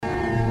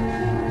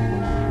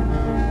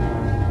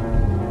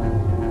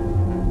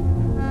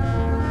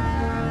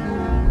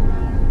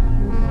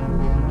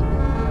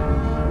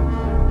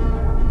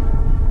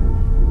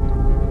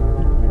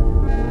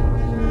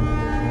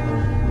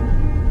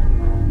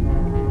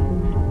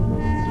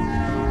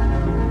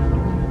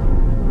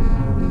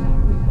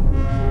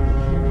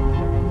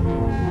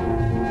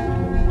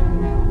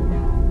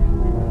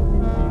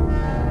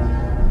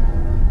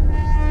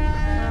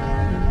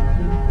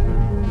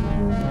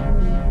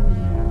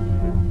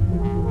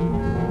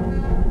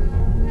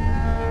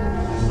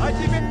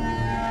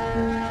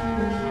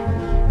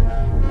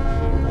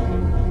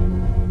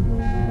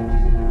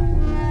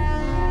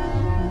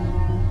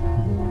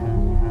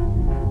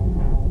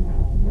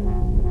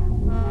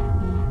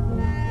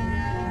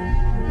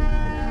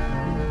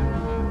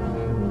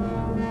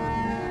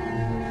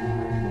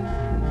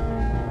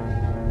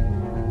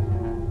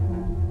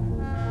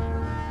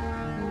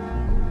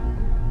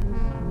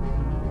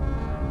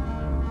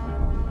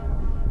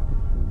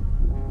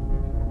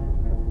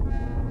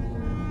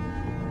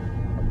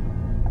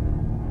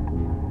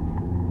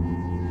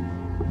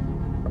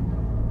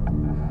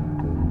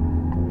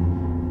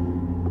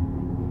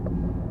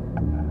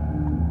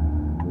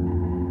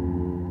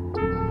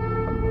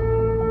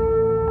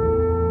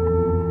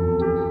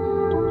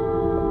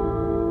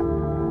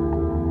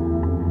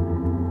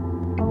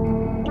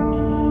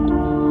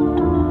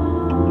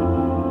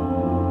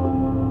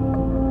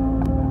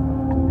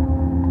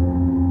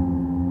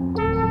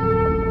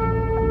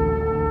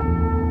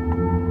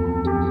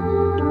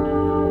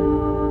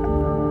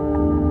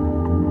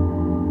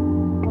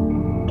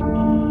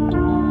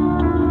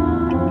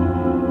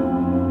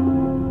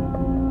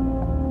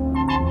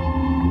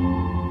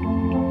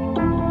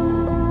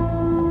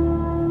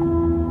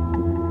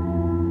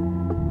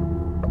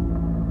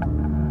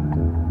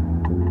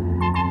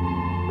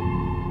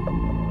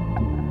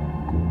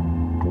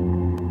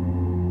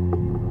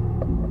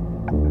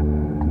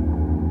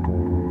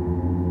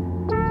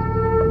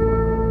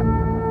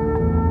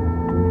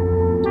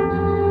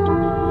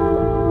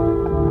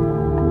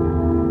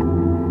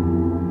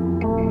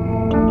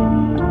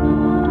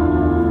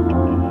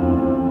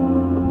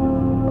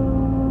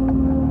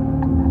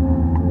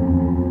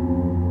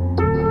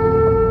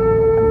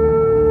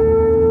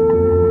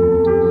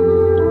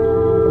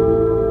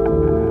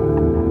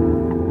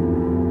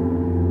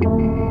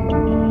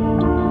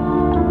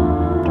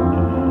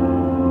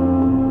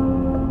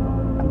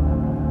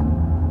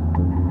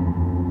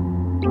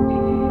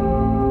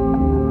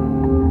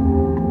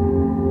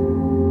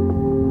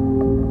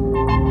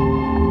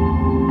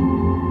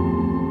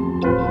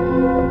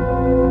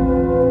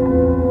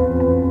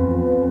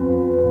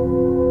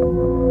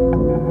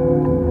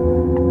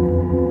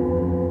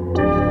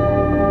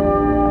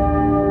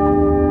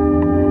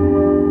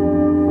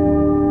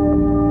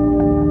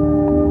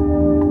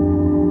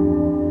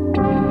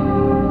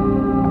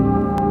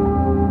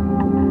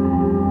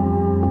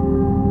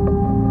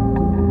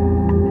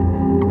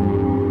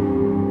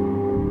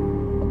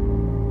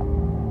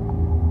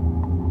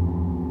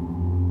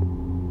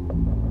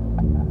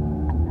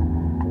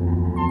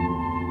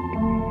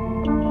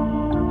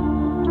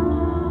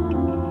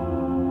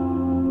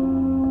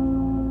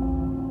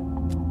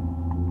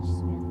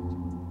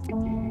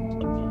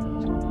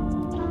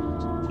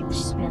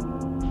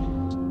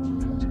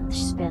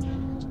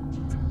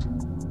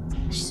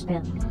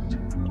spin.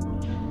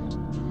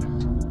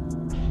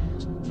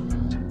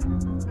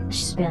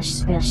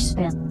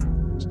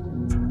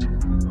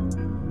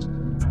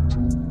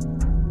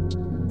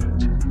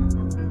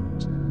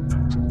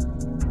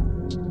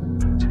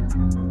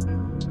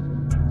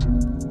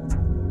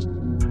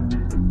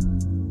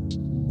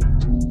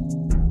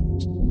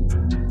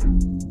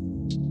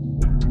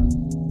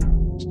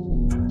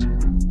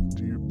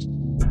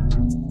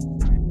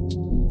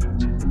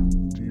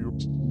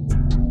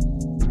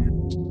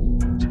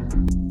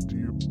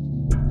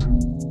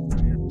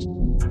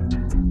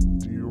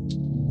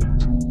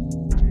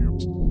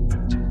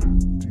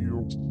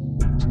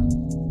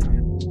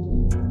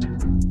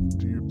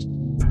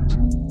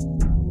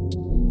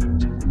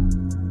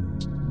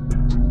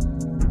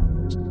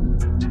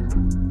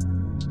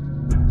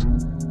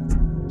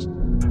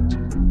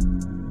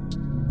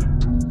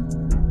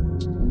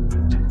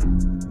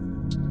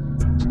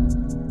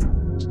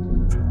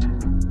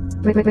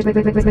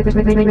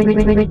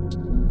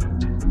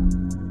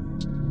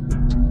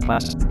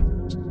 Class.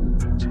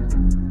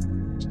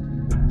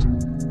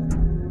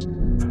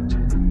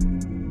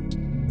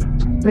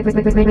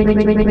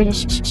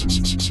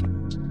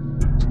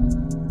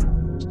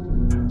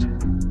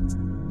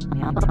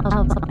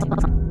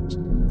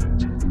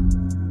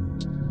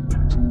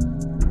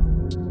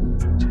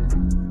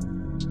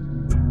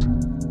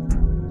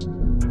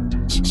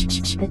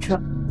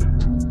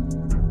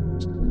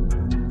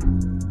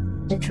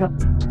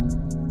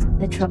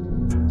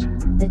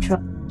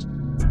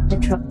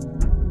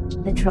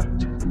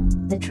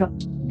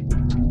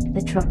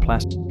 The truck.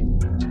 Plastic.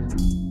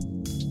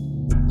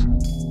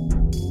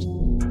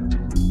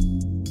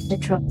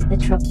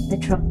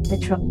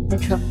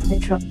 The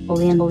truck.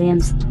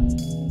 Williams.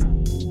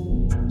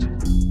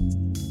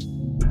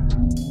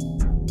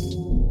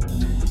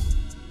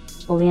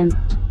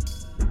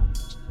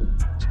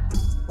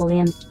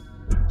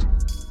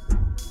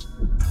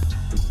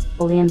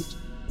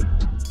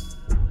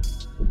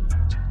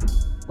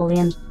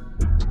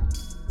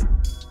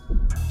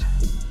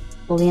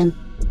 William.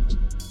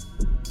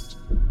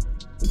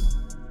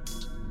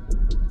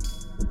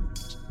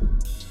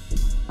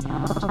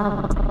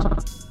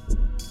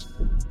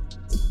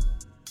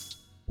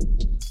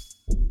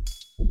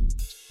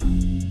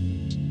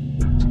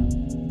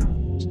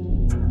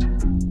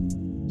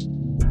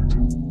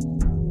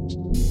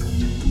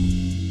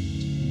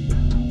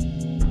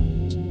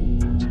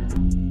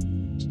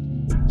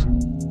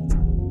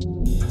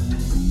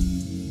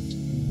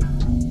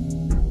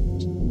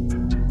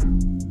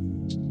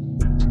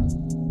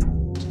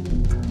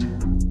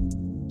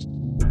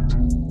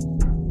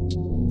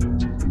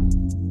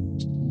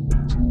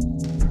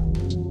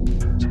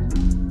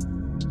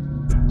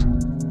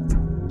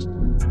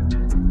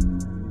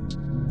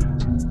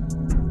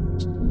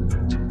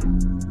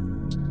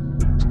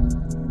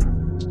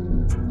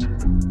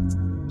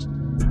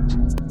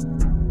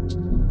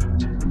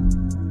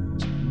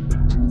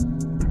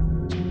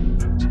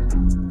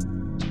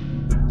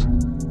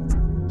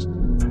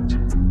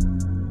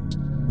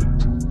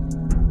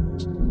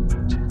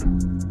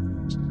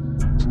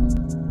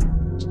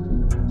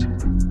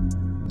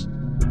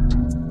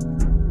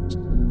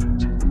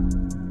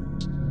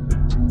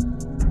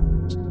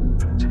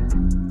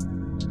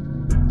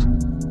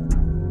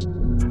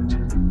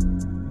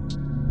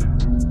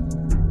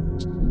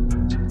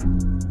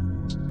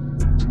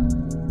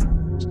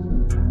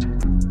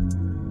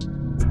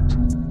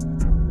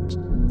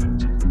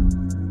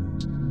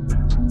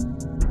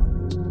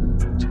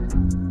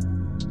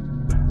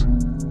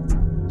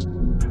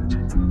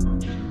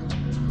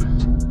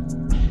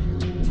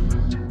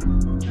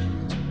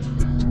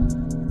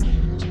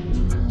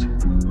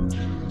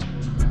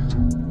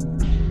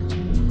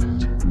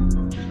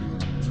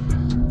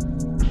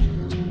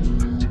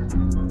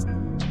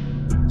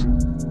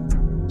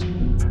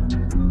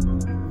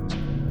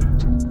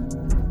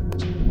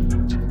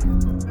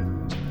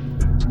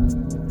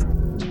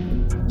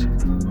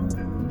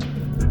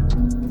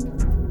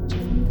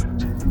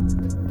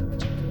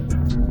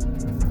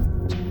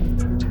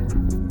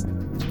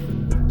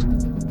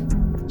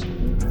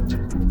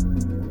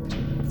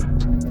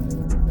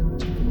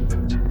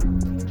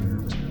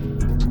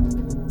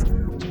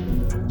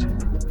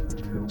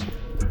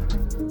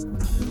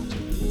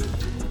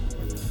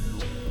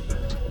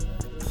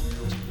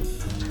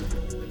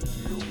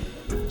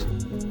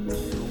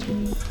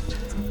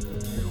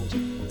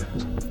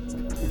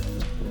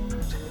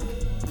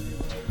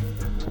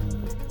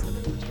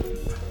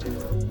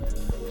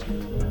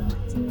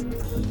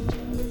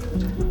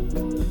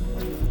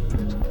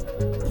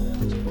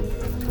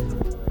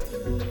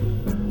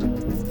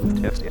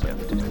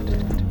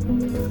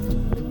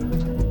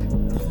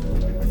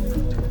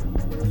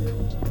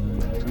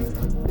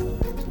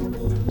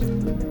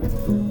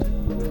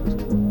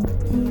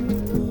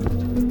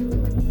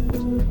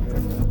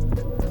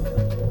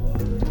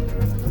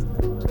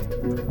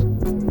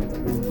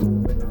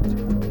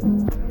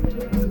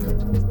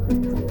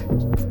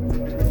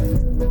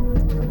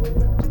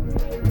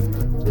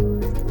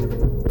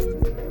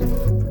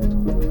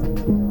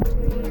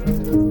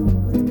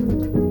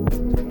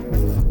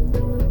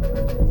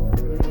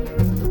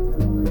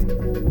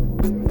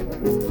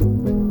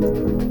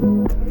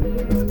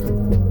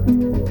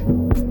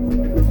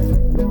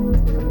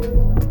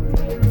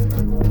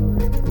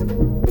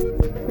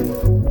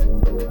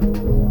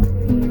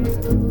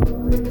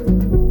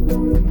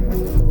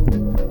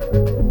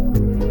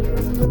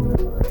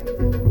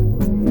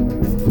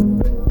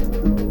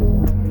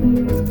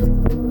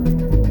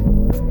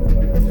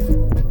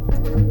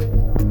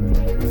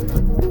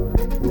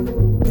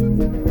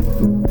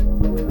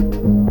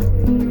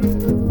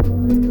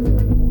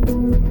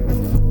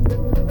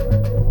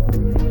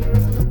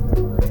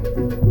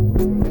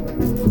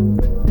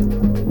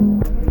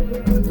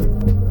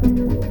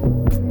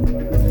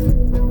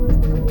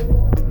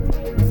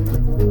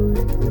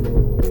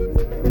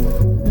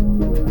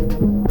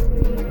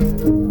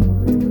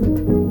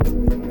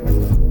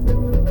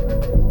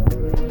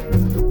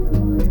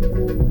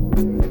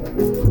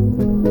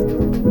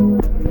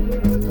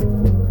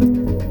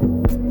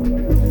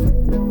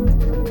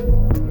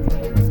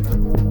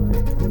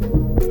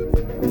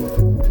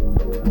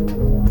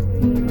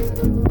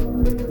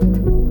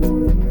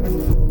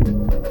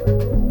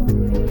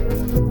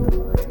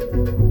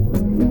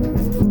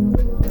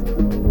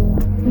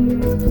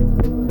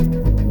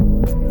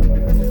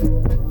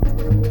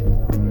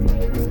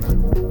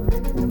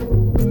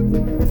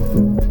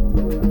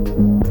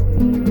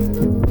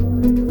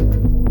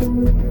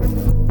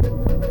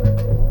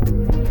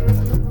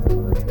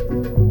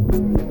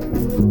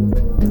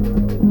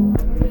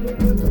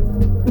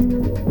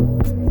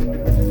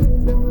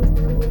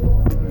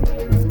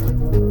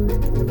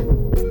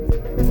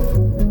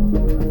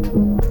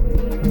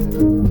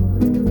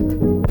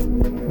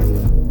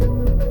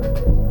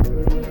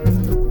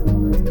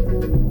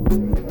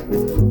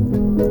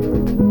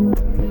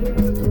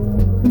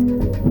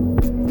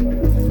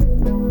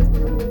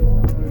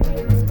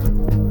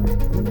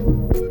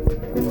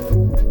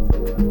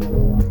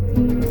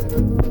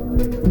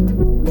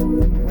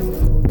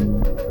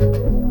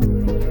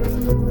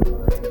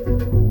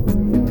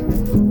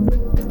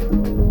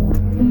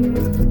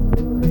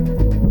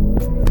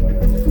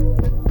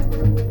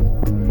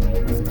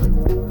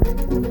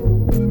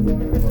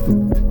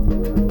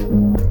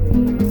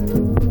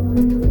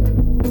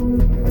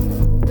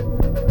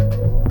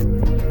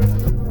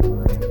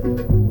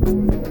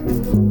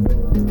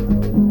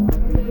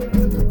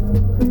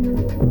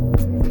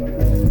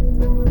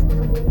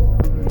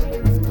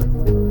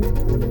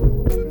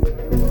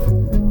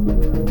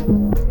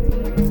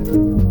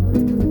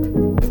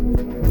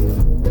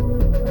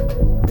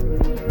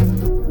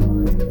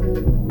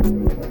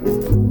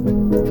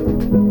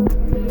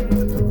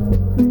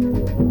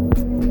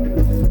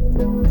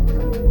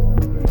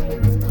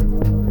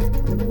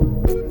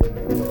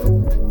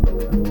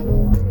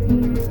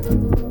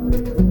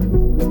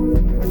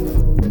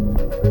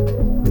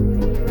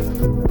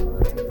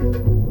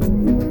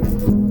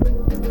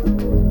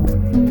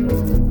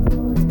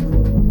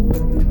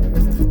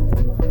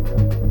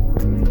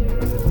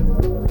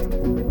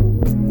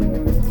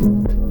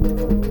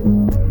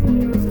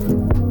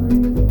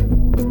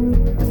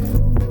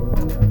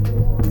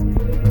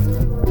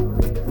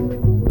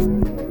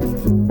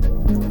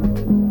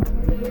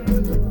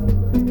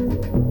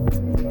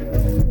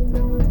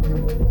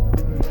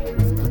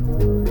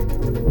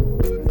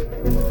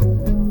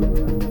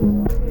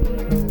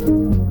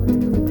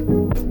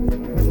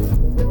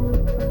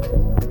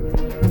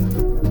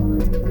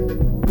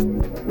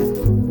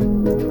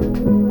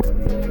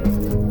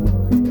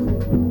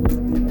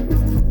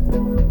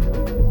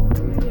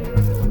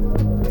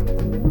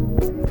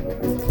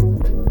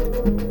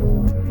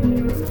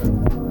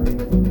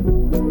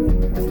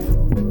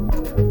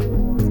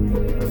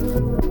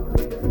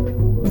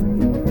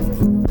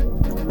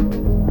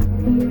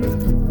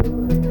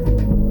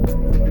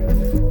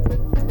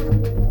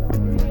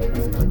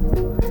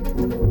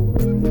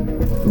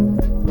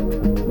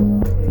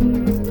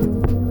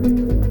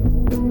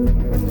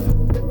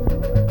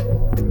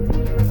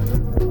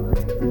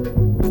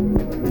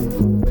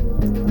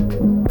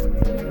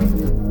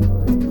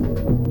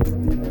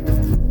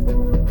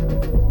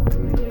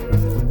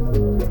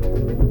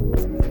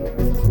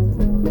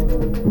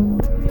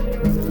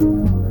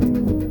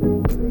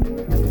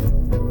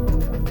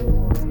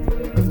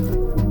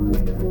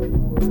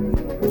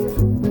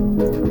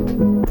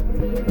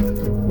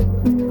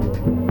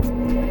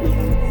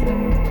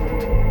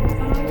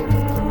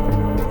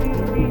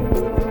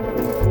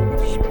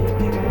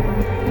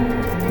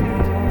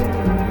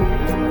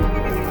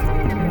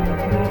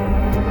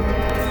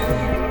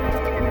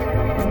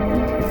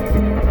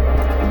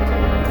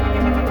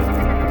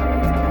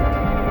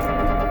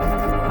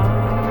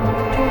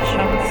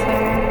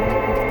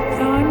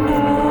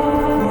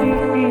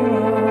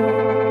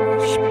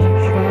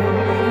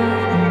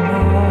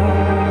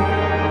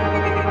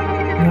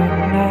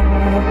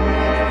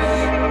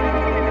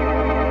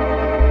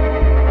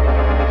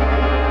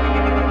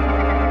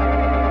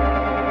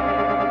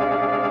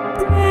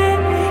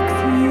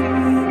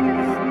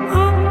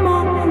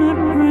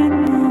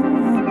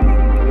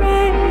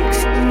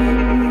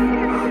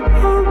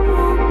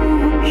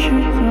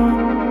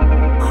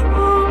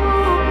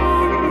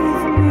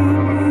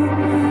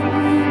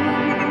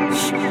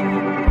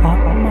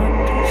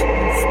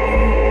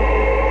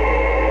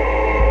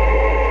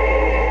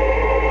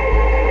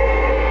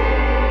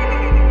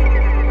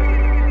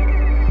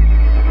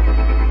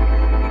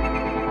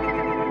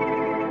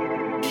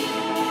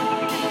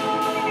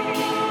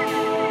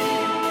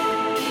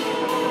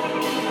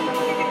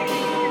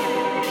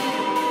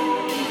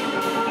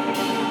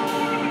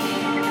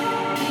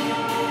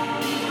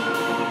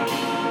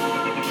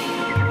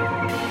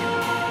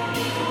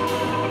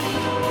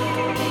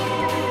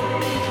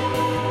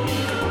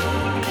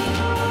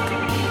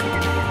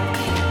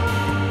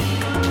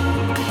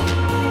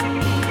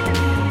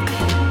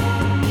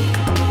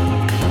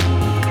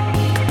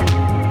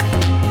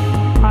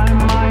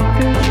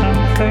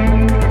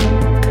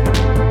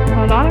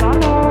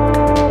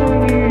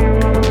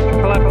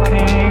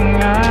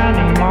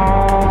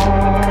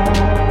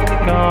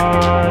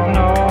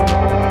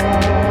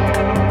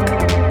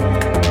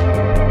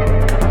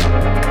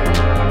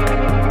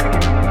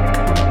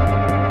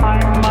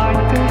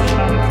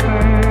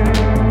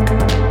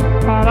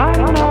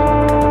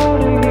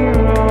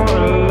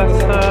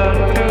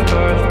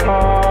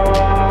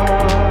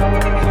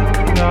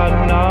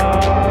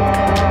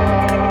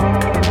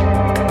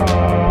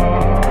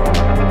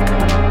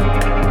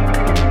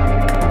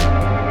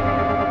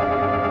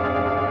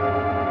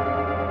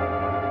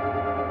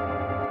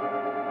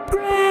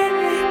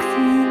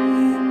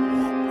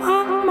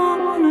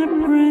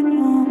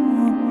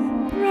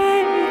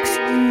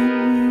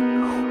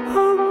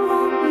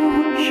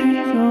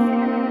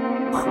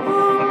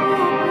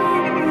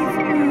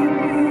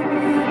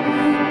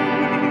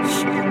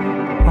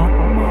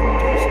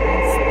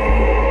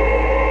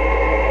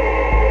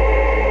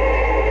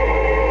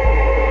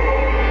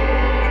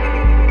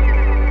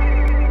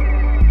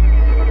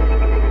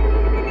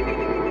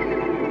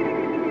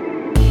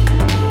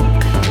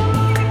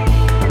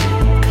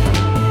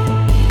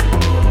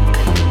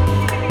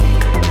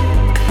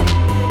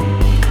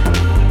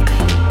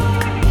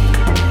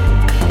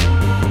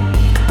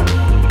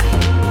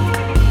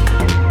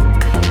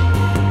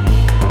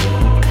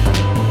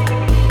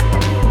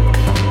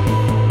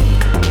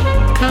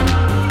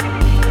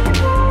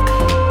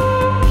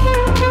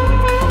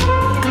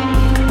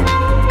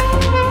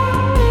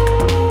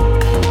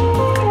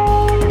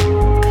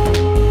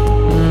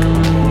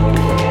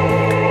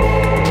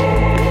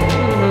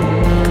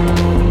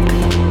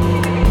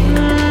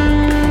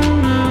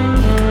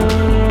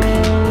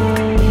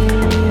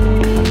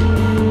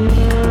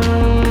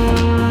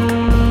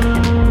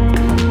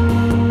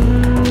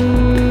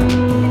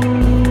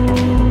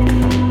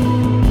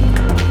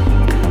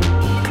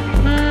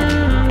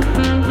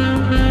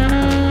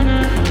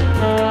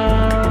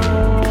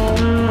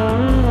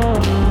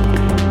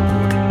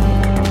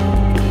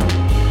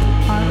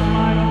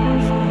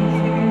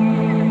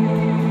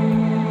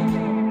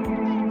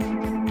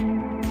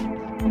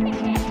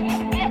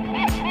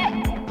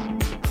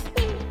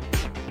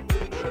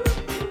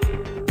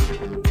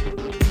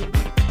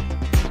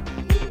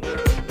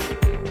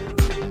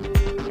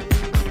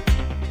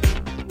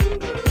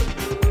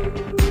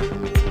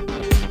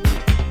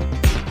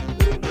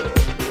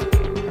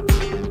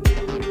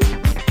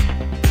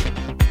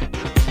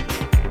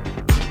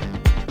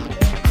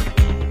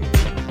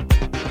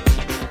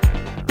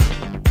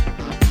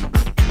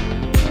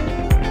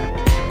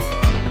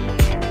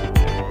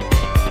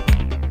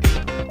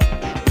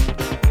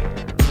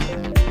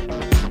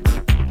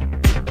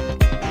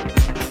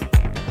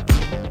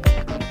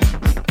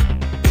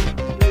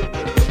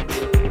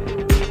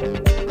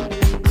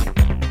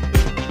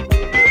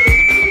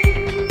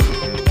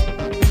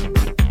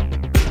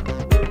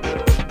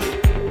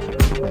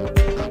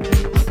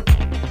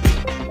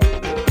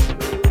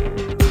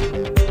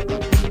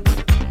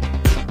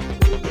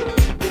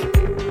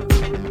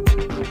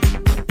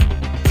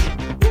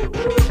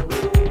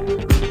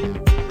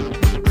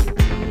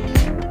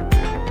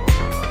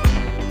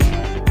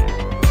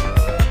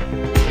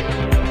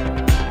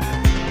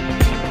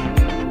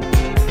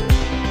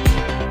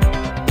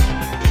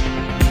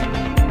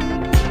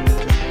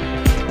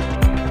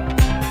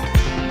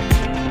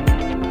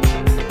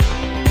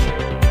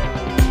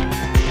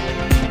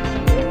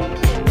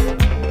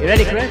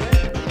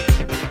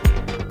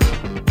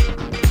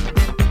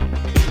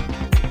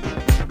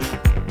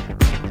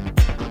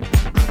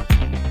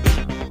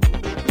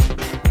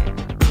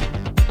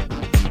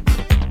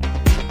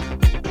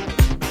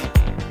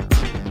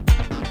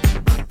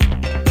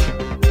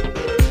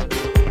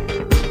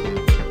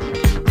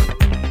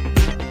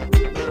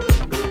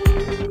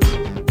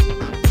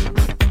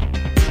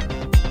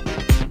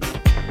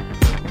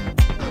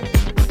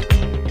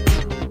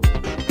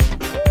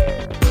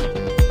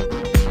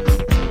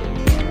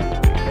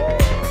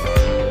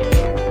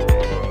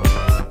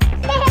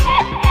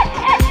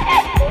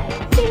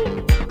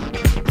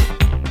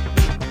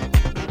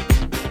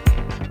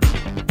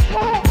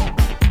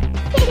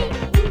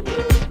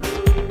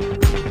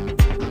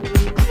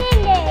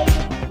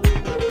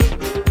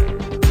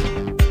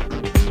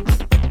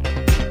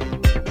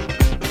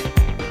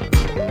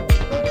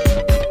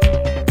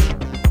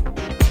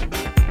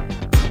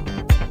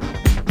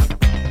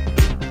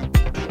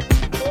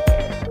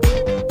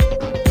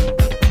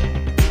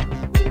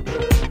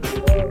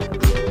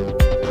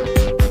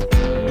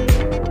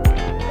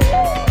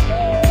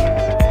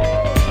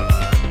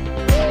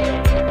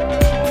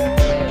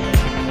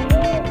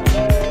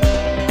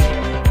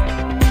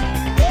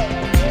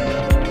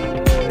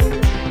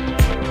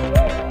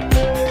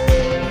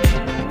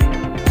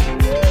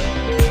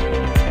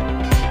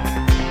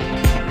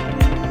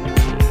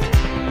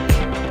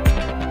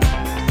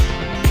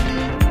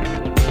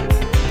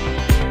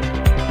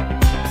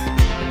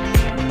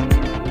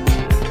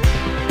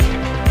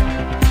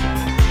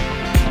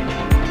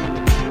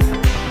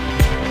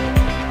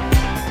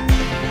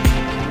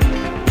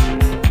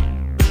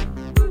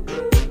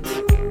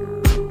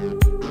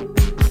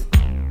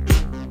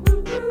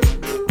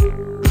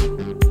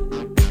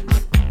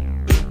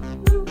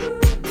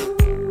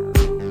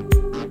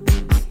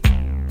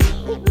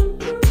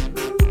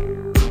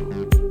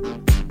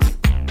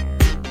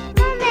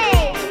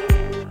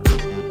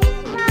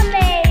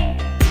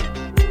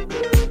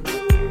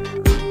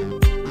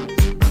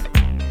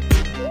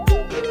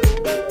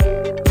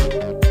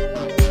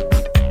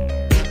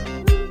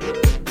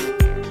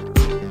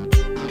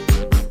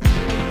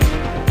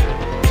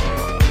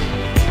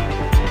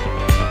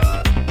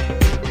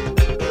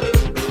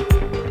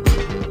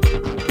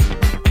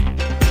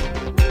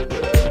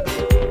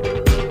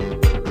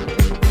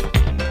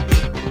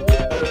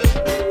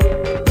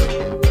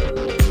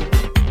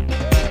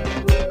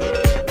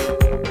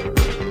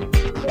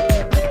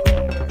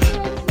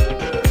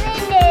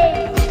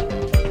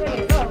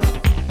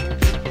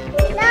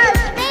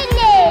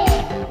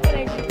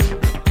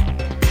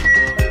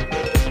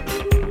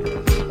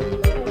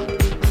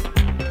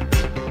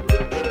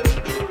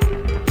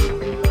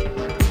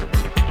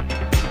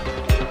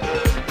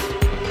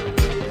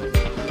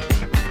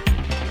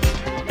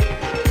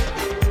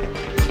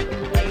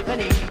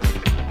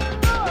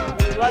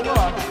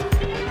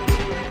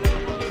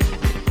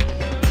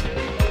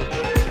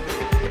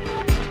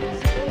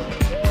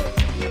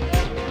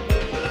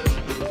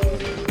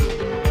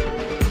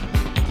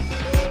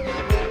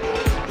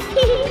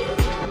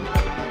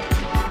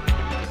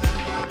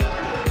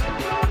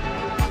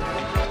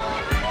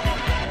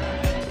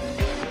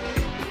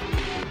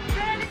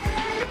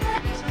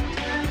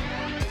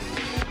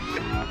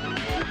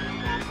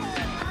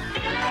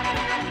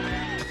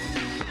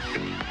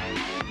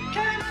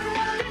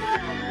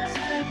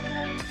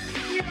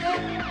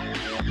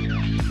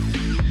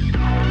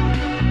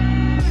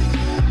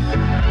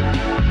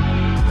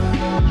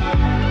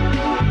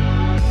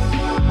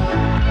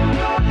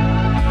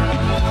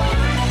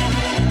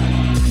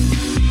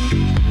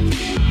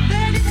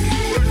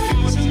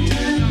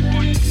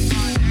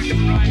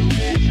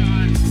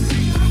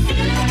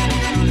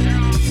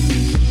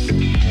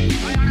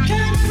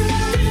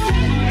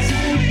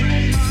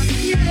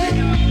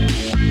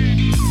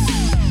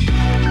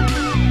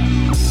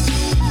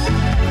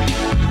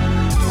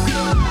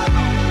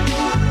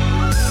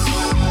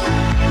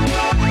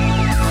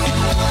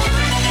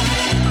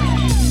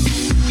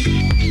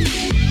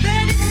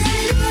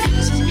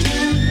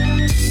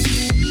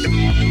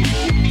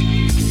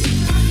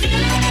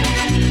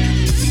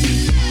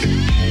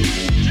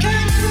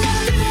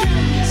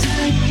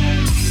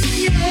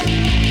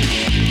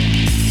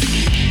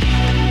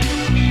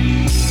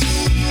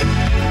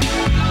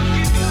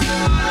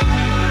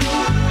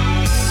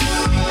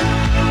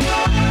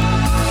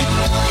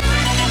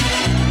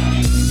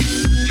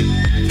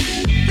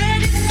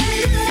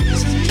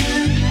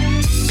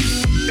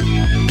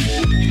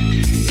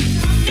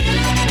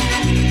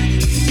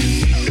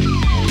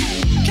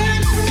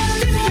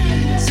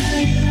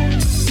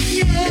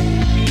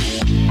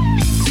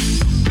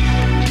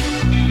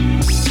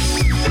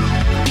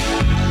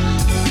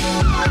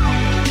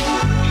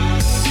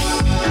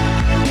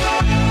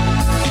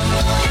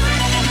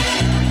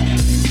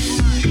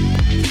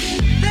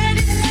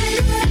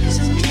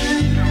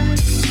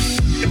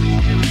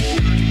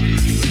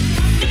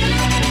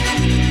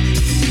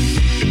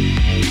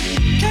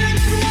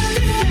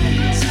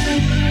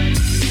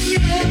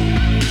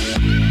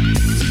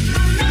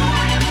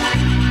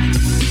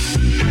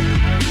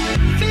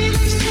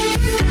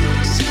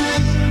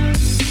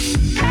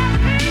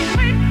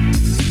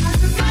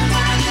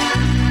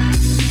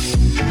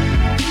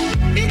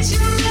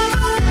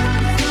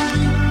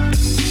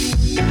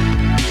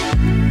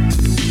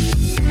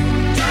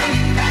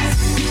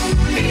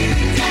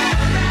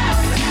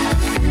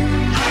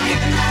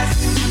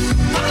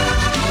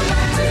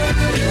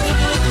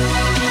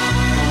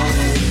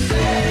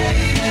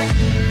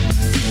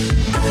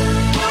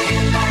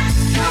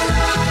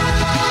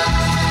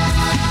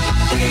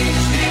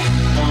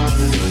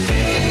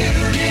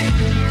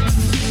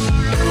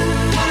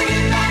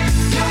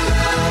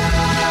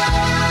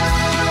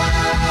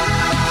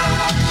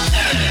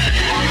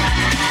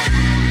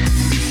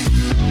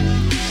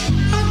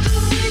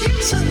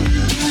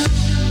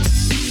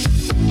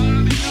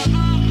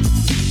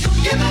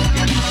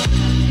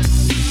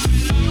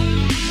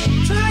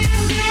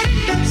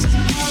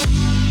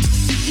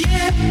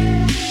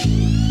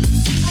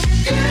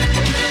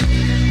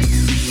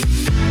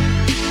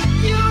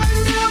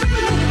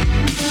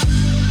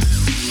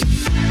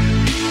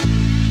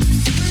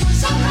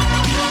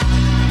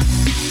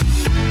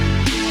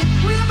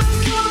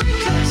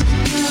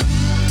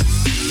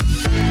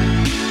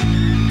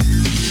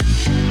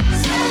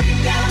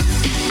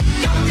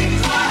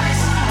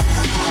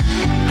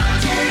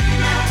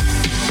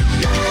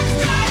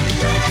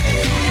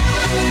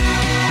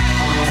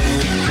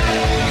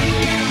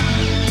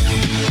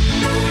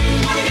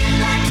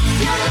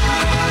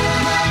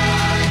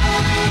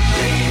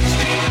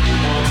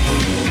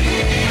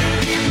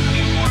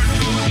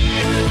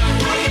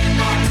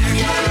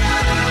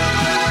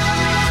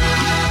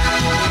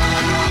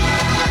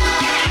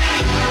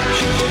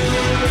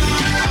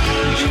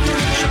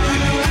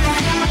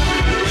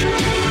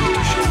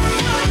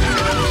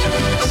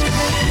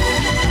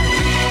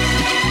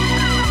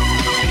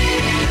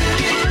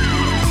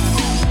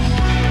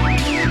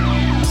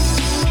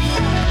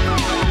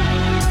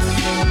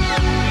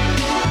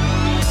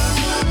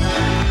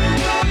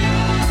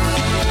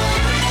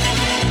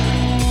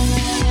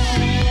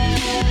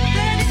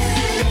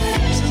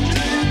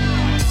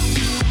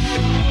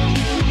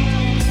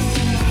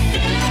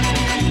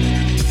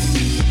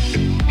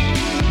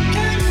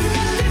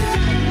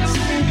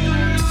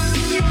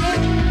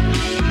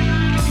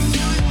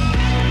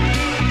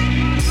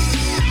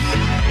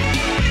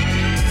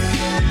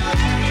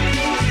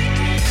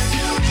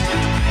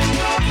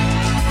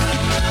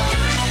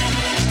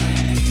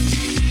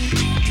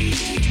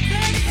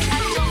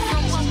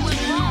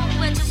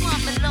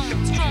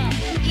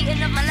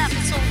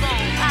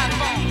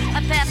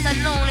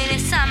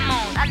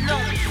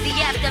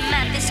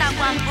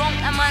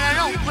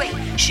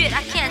 Shit,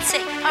 I can't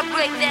say a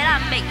break that I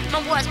make.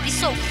 My words be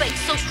so fake,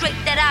 so straight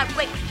that I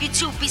rate. You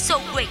two be so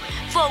great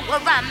for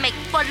what I make,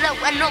 for low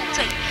and no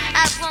trade.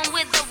 I run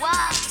with the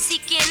wild,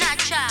 seeking a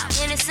child.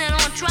 Innocent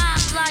on trial,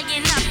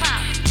 lying I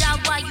pop. Die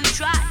while you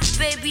try,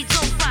 baby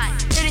don't cry.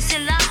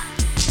 Innocent lie,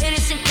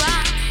 innocent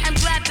cry. I'm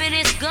grabbing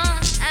his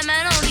gun, I'm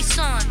an only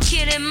son.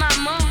 Killing my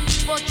mom,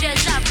 watch as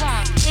I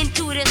run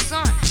into the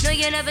sun. No,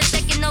 you never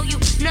second, no,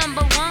 you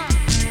number one.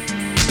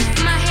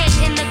 My head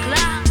in the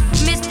cloud,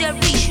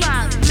 mystery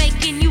shroud,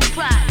 making you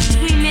cry,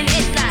 screaming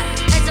it loud.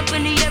 Hands up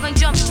in the air and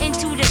jump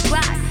into the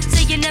crowd.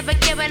 Say you never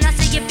care and I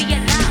say you be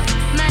allowed.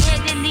 My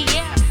head in the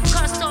air,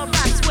 cause all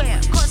I swear,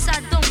 cause I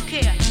don't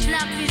care.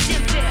 Life is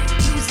unfair,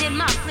 using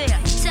my flair.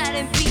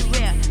 Silent be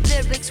rare,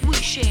 lyrics we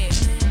share.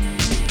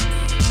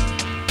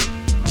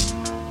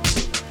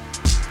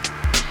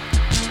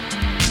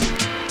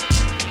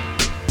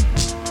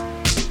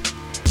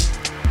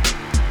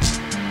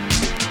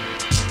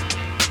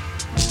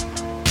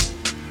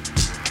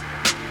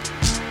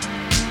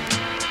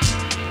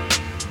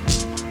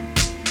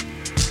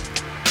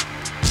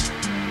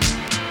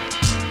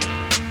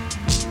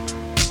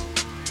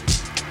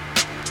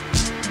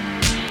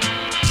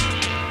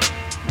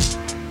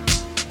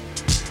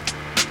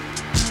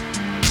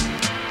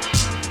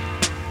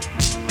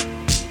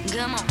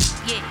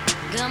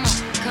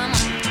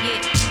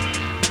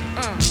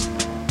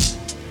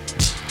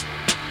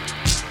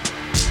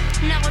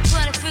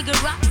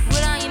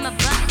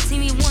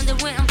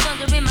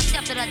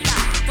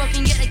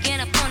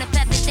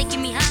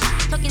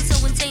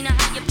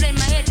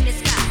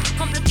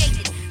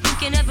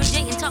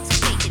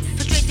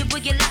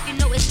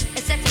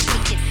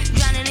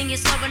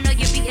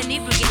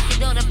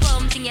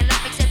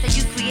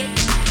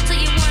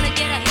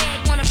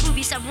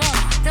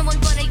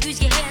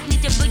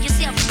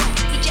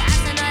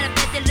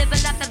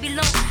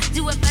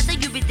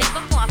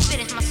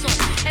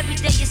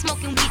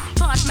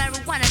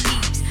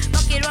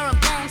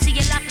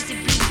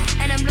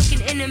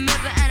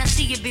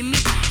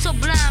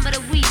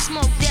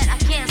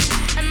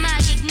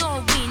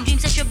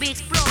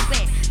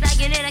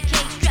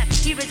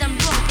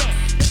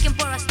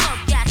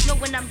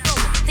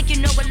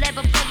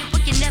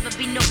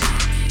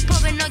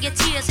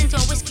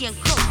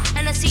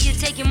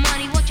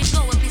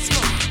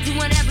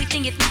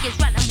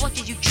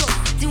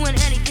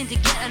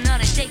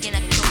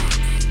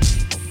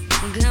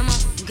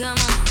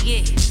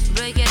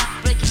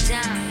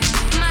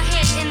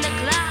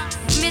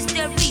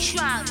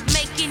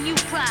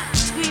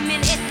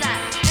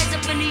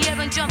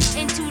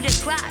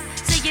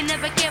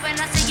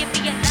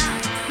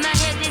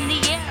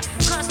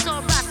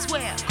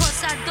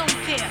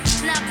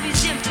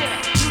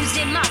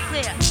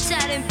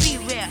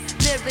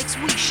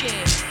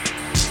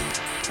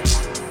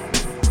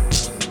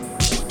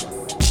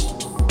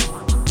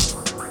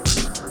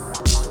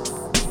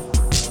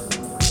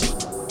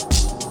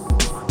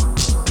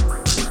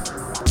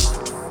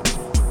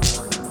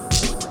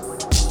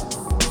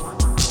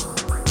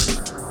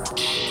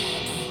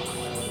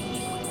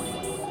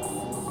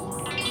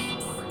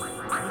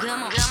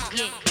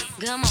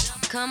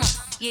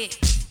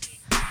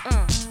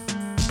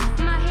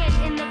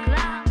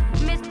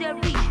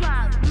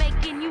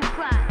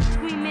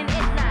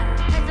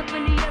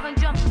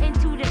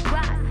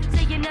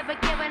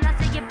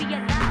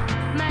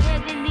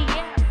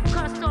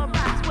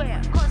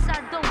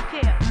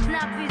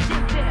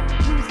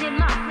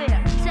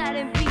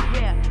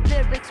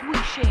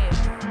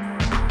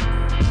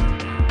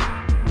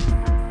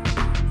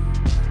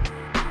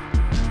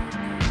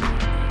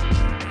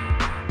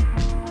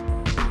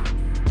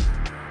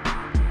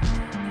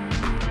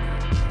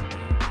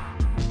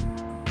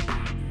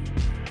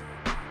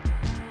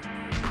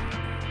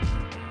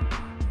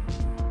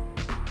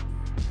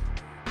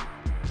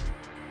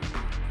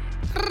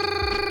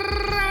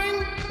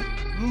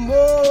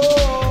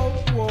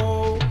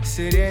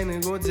 Сирены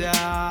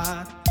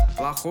гудят,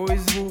 плохой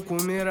звук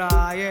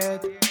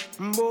умирает.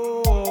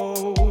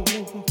 Боу.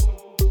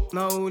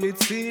 На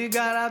улицы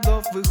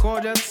городов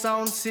выходят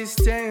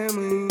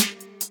саунд-системы.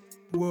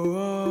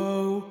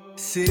 Воу.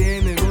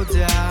 Сирены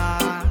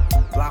гудят,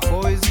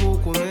 плохой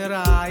звук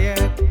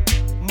умирает.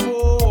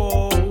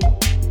 Воу.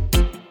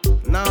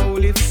 На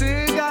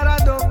улицы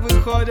городов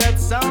выходят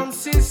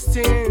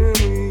саунд-системы.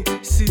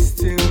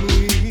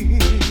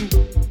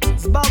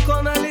 С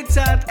балкона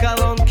летят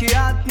колонки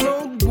от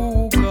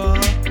ноутбука.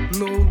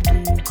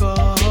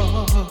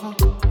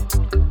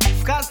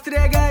 В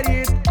костре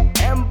горит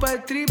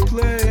MP3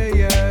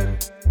 плеер.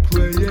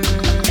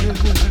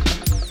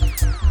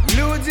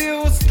 Люди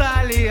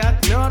устали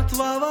от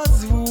мертвого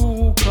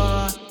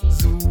звука.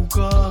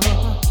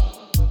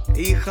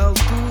 И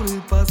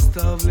халтуры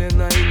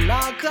поставленной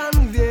на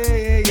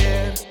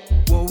конвейер.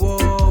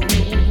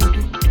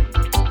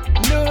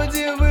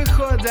 Люди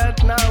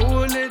выходят на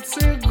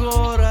улицы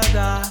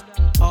города.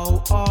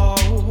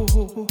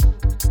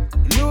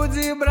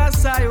 Люди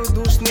бросают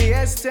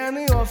душные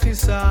стены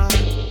офиса.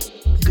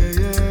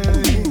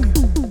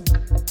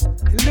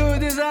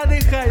 Люди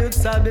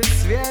задыхаются без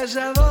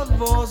свежего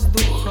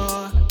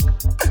воздуха.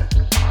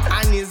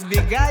 Они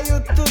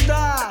сбегают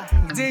туда,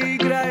 где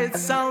играет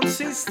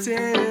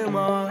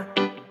саунд-система.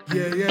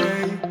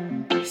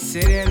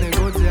 Сирены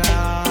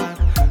гудят,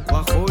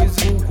 плохой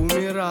звук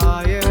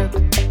умирает.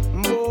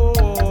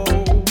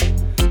 Воу.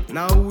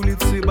 На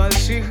улицы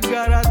больших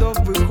городов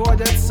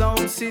выходят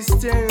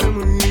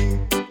саунд-системы.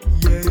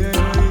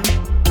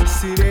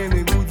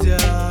 Сирены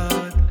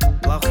гудят,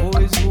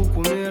 плохой звук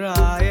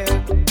умирает.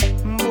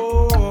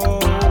 Воу.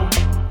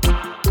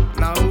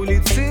 На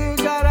улицы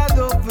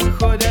городов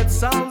выходят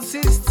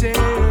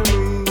саунд-системы.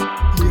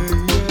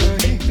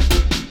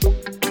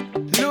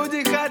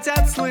 Люди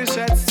хотят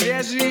слышать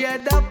свежие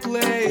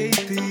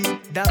доплейты.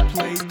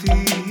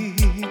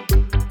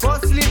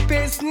 После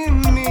песни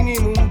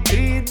минимум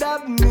 3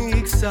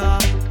 дабмикса.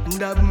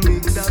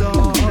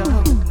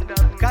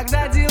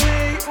 Когда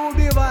дилей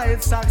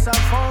убивает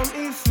саксофон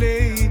и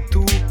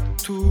флейту.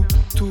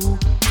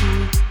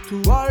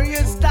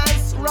 Warriors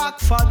dance, rock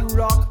for the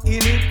rock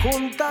или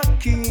Kunta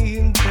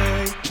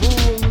Kinte.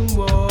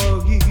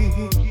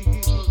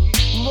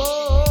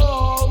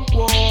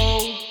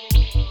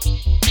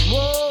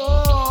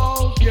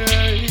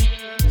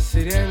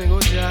 Сирены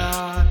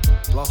гудят,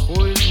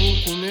 плохой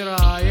звук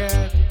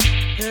умирает.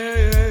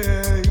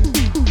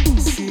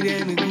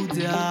 Сирены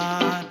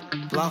гудят,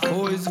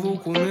 плохой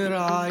звук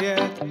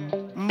умирает.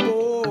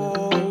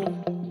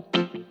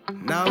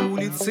 На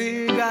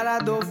улицы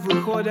городов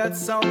выходят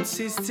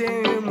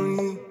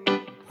саунд-системы.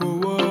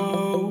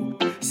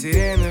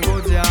 Сирены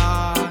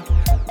гудят,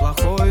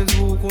 плохой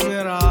звук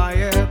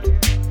умирает.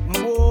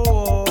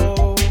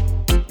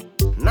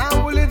 На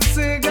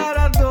улицы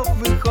городов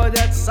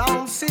выходят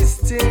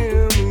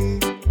саунд-системы.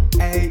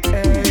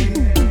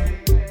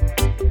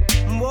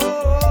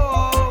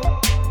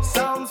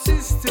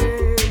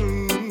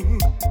 Саунд-системы.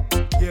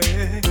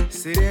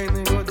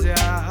 Сирены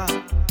гудят,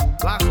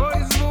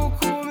 плохой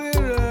звук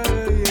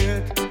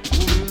умирает.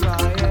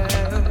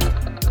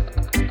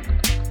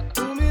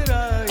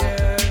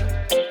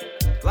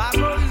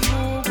 Плохой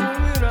звук умирает.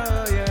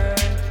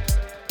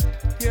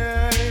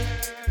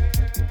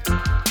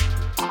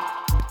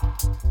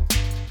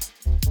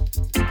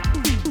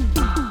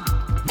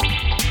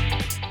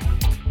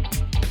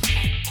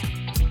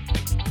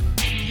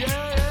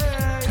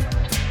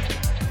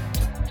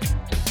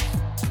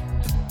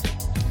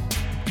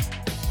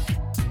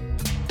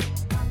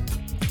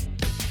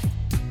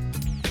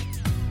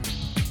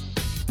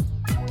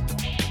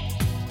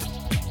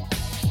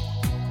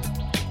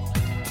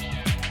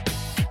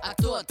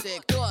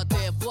 Кто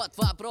ты? Вот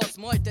вопрос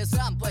мой, ты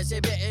сам по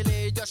себе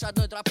или идешь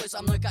одной тропой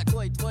со мной?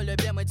 Какой твой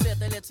любимый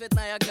цвет или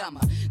цветная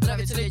гамма?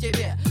 Нравится ли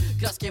тебе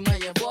краски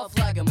моего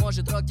флага?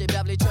 Может, рок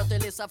тебя влечет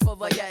или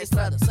софовая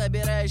эстрада?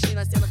 Собирающий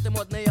на стенах ты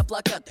модные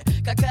плакаты.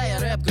 Какая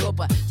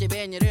рэп-группа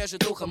тебе не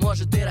режет ухо?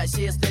 Может, ты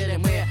расист или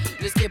мы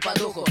близки по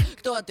духу?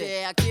 Кто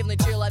ты? Активный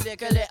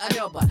человек или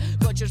амеба?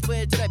 Хочешь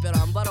быть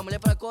рэпером, вором или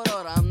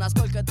прокурором?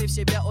 Насколько ты в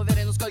себе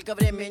уверен, сколько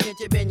времени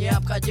тебе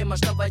необходимо,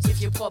 чтобы войти в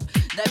хип-хоп?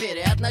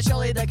 Доверие от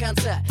начала и до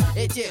конца.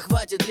 Идти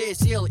хватит ли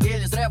сил?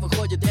 Или зря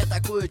выходит, я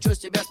такую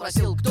чувств тебя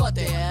спросил. Кто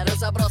ты?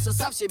 Разобрался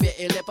сам в себе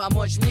или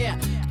помочь мне?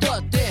 Кто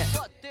ты?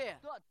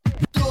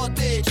 Кто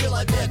ты?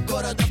 Человек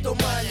города в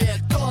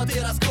тумане. Кто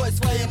ты? Раскрой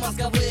свои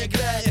мозговые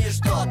грани.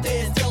 Что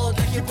ты сделал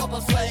для хип-хопа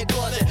в свои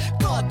годы?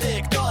 Кто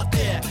ты? Кто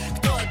ты?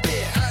 Кто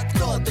ты? А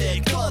кто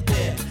ты? Кто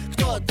ты?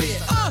 Кто ты?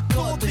 А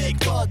кто ты?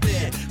 Кто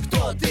ты?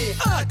 Кто ты?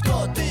 А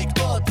кто ты?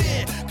 Кто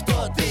ты?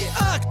 Кто ты?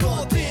 А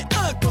кто ты?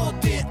 А кто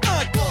ты?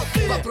 А кто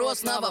ты?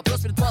 Вопрос на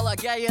вопрос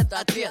предполагает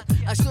ответ.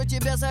 А что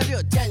тебя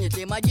зовет? Тянет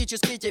ли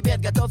магический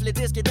Тибет? Готов ли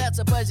ты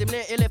скидаться по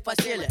земле или в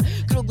постели?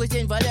 Круглый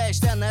день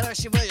валяешься,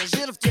 наращиваешь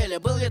жир в теле.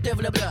 Был ли ты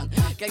влюблен?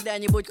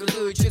 Когда-нибудь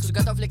крутую чиксу?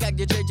 Готов ли как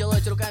диджей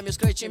делать руками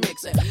скретчи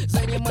миксы?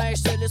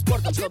 Занимаешься ли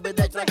спортом, чтобы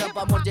дать врагам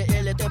по морде?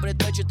 Или ты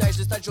предпочитаешь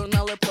листать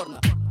журналы порно?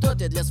 Кто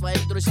ты? Для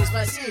своих друзей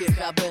спроси их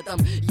об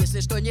этом.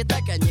 Если что не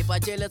так, они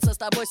поделятся с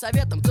тобой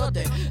советом. Кто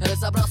ты?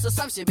 Разобрался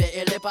сам в себе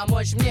или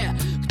помочь мне?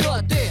 Кто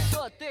ты?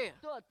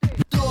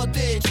 Кто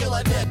ты?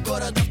 Человек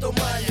города в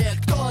тумане.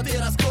 Кто ты?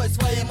 Раскрой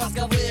свои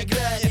мозговые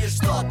грани.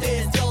 Что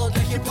ты сделал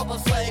для хип-хопа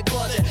в свои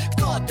годы?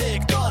 Кто ты?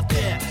 Кто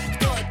ты?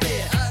 Кто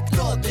ты? А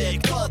кто ты?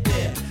 Кто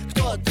ты?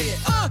 Кто ты?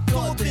 А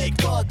кто ты?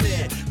 Кто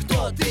ты?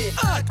 Кто ты?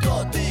 А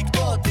кто ты?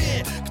 Кто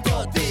ты?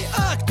 Кто ты? А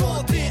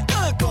кто ты? А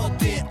кто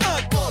ты?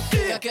 А кто ты?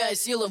 Какая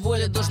сила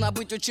воли должна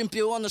быть у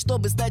чемпиона?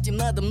 Чтобы стать им,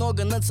 надо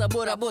много над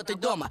собой работать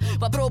дома.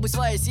 Попробуй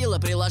свои силы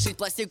приложить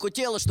пластику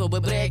тела. Чтобы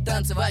брейк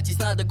танцевать, здесь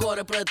надо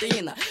горы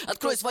протеина.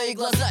 Открой свои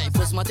глаза и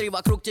посмотри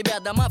вокруг тебя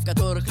дома, в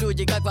которых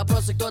люди как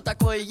вопросы, кто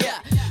такой я?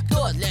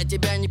 Кто для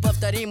тебя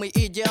неповторимый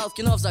идеал в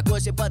кино, в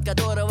закосе, под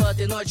которого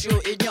ты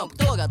ночью и днем?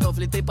 Кто? Готов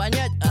ли ты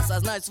понять,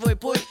 осознать свой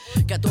путь,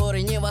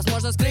 который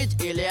невозможно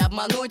скрыть или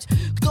обмануть?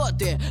 Кто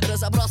ты?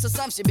 Разобрался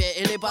сам в себе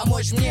или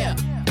помочь мне?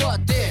 Кто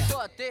ты?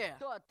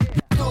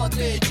 Кто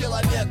ты?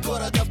 Человек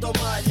города в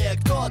тумане.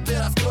 Кто ты?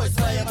 Раскрой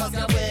свои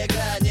мозговые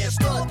грани.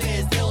 Что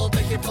ты сделал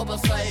для хип-хопа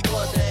в свои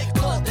годы?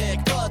 Кто ты?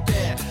 Кто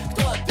ты?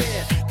 Кто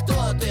ты?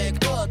 Кто ты?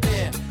 Кто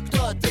ты?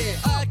 Кто ты?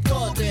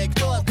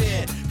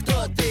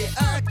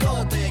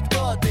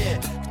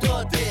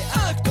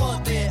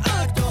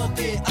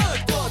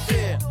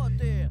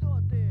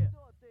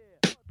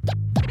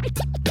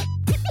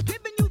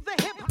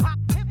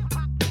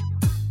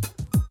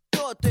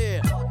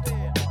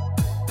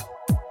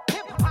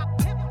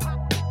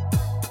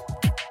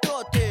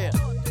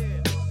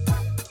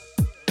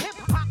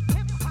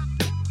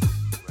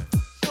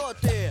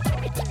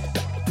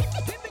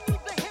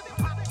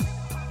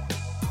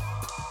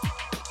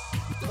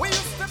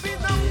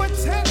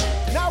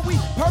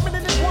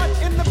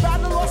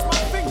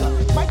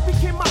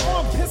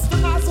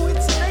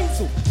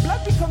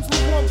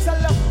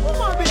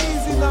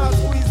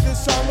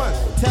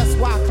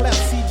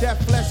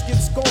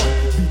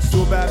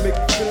 bad, make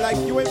you feel like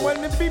you ain't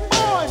wanting to be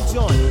born,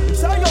 John. And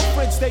tell your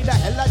friends stay the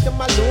hell out of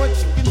my lord.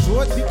 Chicken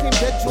George became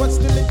dead George,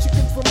 stealing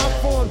chicken from my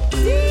phone.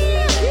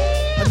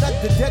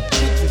 Another dead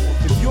pigeon.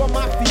 If you're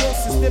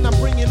mafiosis, then I'm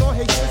bringing on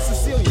hatred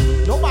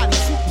Sicilian. Nobody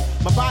shoot me.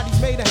 My body's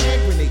made a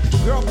hand grenade.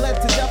 Girl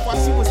bled to death while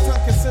she was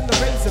tongue kissing the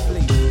razor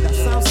blade. That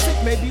sounds sick.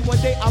 Maybe one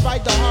day I'll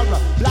write the horror.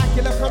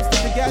 Blackula comes to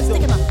the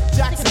ghetto.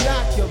 Jackson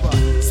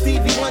Acura.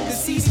 Stevie Wonder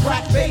sees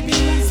crack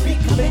babies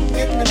becoming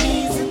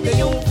enemies in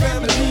their own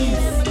families.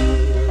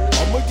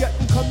 I'ma get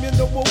and come, you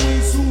know what we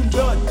soon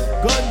done.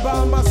 Gun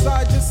by my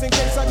side just in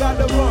case I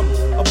gotta run.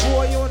 A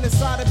boy on the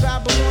side of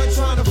Babylon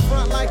trying to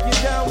front like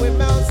you're down with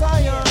Mount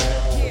Zion.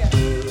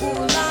 Ooh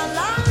la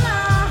la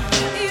la,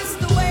 it's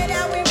the way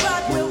that we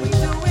rock when we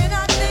doing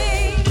our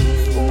thing.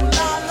 Ooh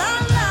la la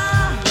la,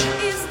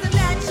 it's the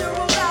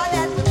natural law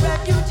that the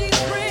refugees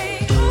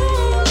bring.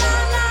 Ooh la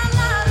la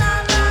la la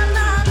la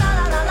la la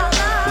la la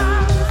la.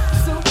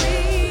 So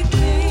we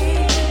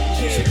think.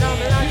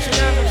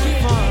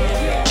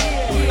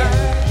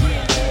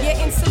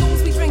 Yeah, in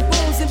saloons we drink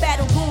booze and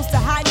battle goons to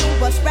high noon.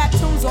 Bust rap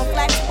tunes on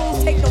flat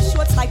spoons, take no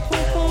shorts like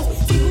poom pooms.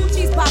 See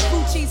Gucci's, pop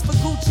Gucci's for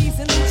Gucci's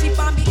and Lucci.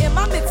 Find me in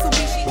my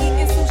Mitsubishi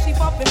eating sushi,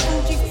 bumping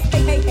Fuji.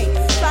 Hey, hey, hey,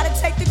 try to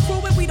take the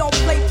crew and we don't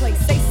play.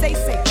 Say,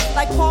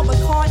 like Paul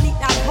McCartney,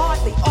 not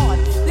hardly on.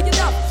 Look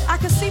enough, I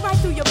can see right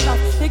through your bluff.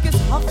 Niggas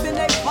huffing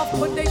they puff,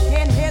 but they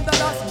can't handle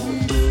us.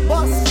 We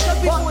bust,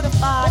 cause we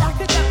fortified. I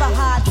could never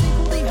hide,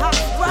 singly hot.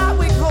 Ride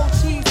with cold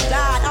cheese,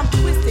 died. I'm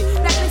twisted,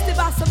 blacklisted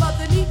by some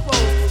other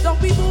Negroes. Don't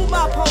be move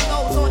my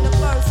polos on the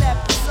first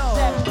episode.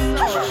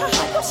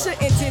 You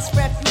shouldn't diss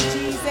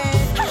refugees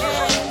and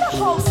the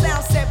whole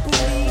sound set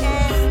booty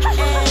and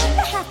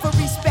have to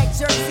respect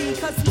Jersey,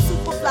 cause I'm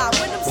super fly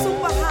when I'm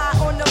super high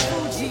on the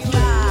Fuji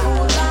line.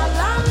 Ooh la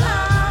la la,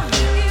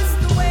 it's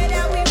the way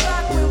that we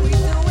rock when we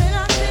doing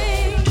our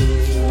thing.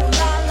 Ooh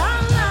la la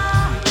la,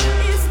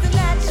 it's the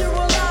natural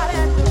law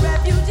that the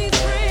refugees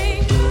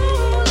bring.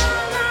 Ooh la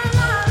la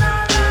la la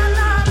la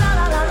la la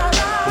la la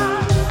la.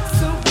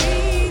 So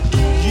we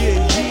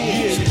think.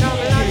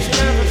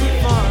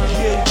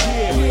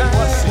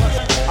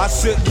 I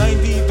sit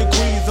 90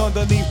 degrees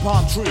underneath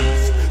palm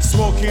trees,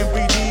 smoking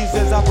BDs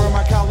as I burn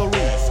my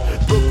calories.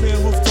 Brooklyn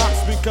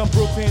rooftops become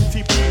Brooklyn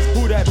TPs.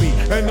 Who that be?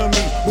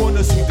 Enemy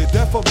wanna see the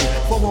death of me.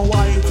 From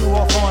Hawaii to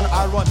Hawthorne,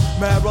 I run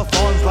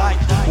marathons like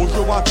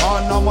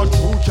Wujuwatan. I'm a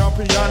true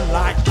champion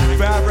like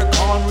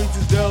Farrakhan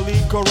reaches Delhi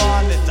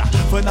Quran. It's a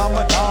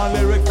phenomenon,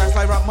 lyric fast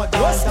like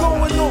Ramadan. What's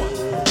going on?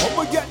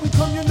 I'ma get and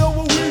come, you know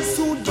what we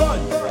soon done.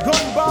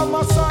 Gun by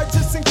my side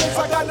just in case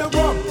I gotta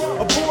run.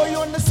 A boy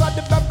on the side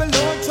of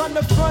Babylon trying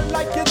to front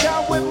like you're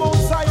down with Mount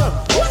Zion.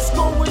 What's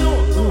going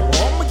on?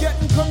 I'ma get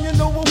and come, you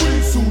know what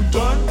we soon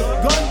done.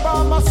 Gun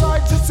by my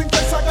side just in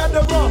case I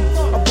gotta run.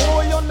 A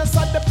boy on the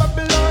side of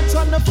Babylon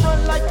trying to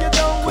front like you're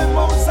down with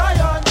Mount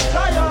Zion.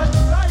 Zion.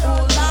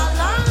 Ooh la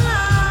la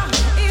la,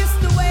 it's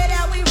the way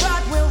that we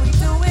rock when we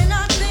doing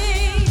our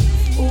thing.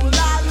 Ooh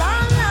la la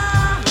la,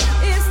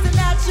 it's the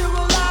natural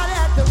law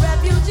that the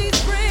refugees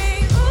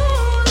bring.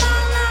 Ooh la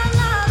la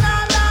la la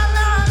la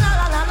la la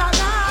la la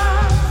la.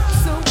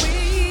 So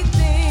we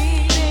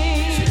think.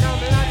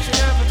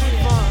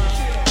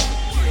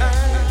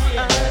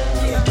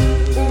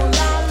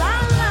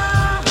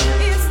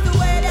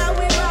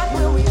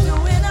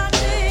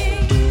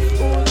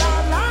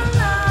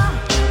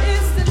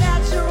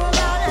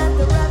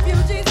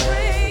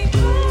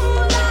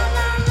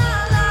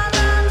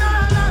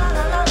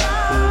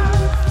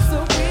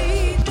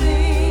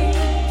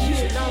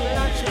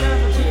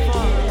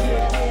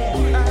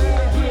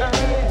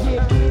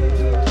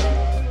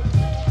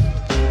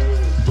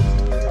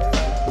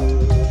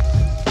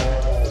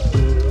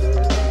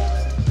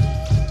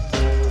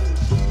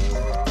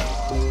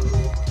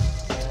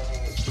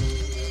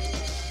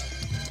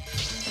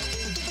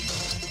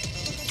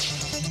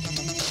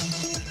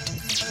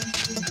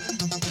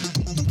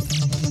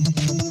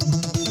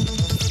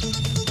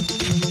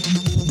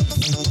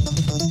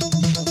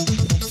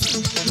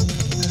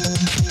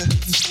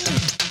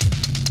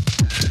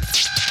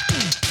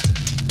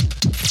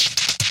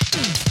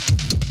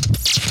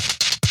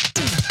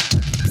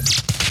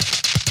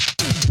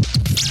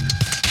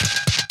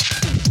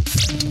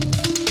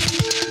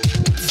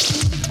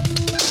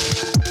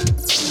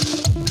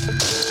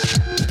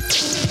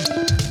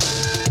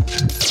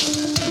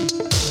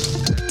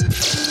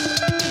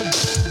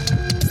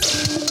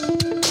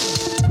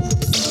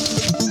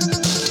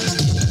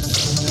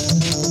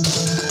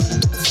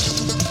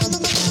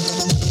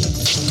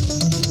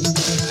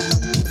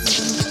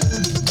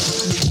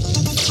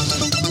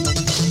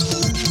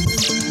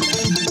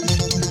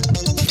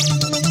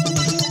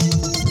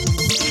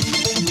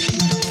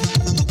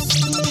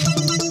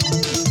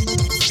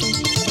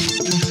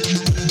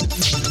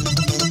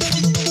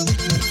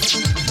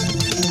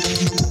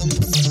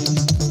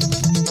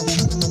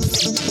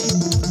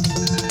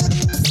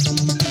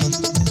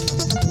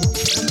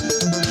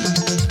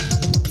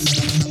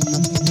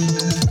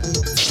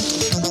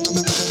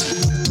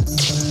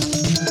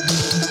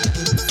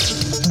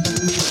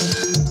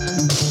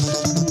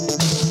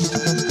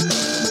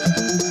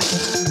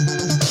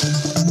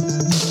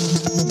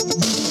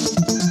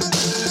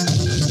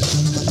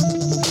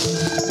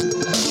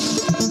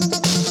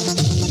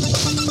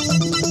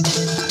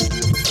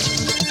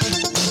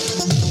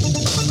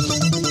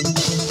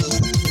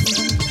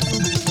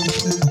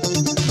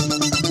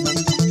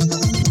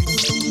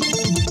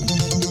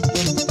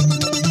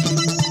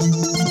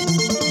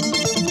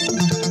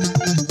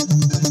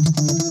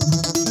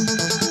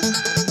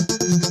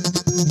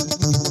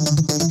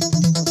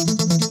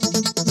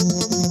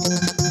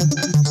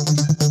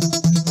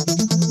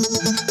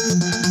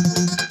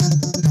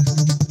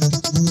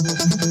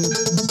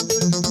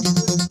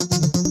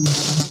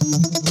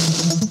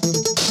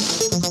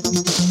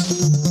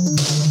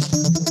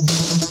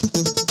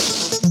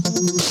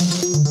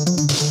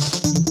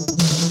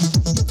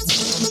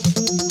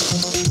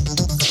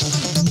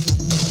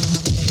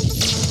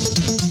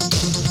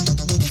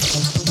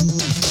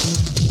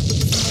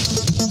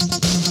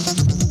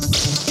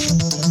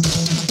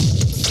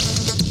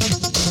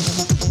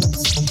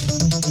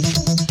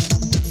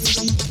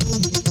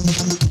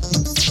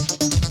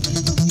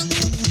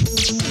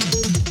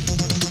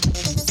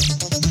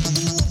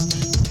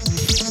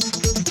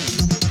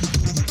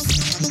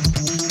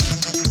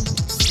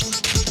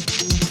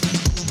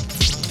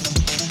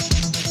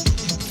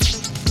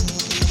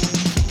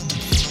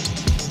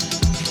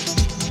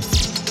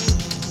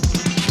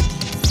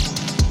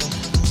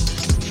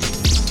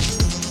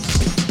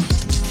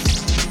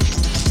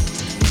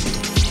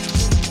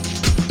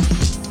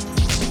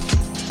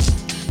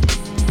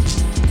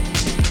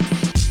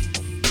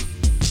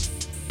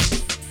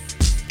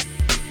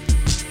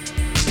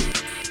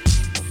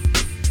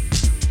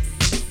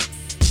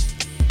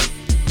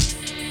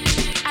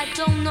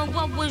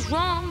 was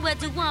wrong, where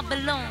do I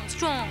belong?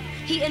 Strong,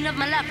 heating up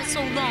my life for so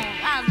long.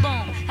 I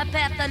long, I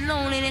path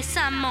alone and it's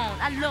I'm on.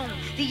 Alone,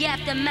 the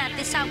aftermath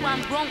is how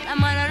I'm grown.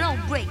 I'm on a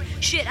no break.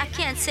 Shit, I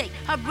can't take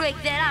a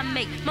break that I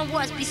make. My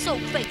words be so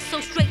fake, so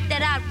straight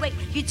that I rate.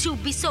 You two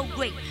be so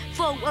great.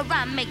 For where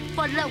I make,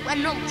 for low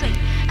and no trade.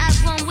 I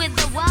run with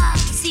the wild,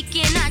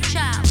 seeking a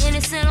child.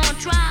 Innocent on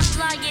trial,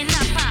 flying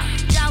up pop.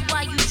 Doubt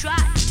why you try,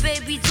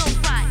 baby, don't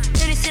cry.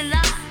 Innocent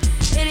lie,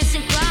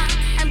 innocent cry.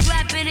 I'm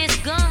grabbing his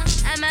gun,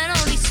 I'm an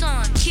only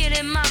son.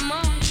 Killing my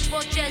mom,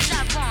 watch as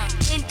I run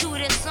into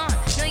the sun.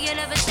 No, you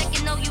never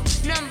second, no, you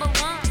number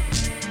one.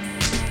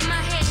 My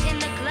head in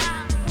the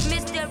cloud,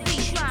 mystery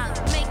shroud,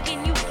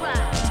 making you cry.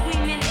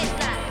 Screaming it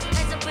loud,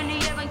 hands up in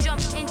the air and jump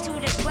into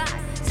the crowd.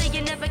 Say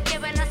you never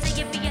care and I say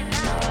you be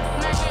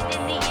alive. My head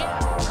in the air,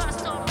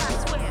 cause all I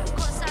swear,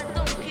 cause I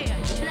don't care.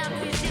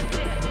 Love is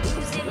everywhere,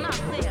 losing my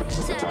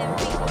flair, telling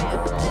me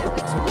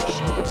where.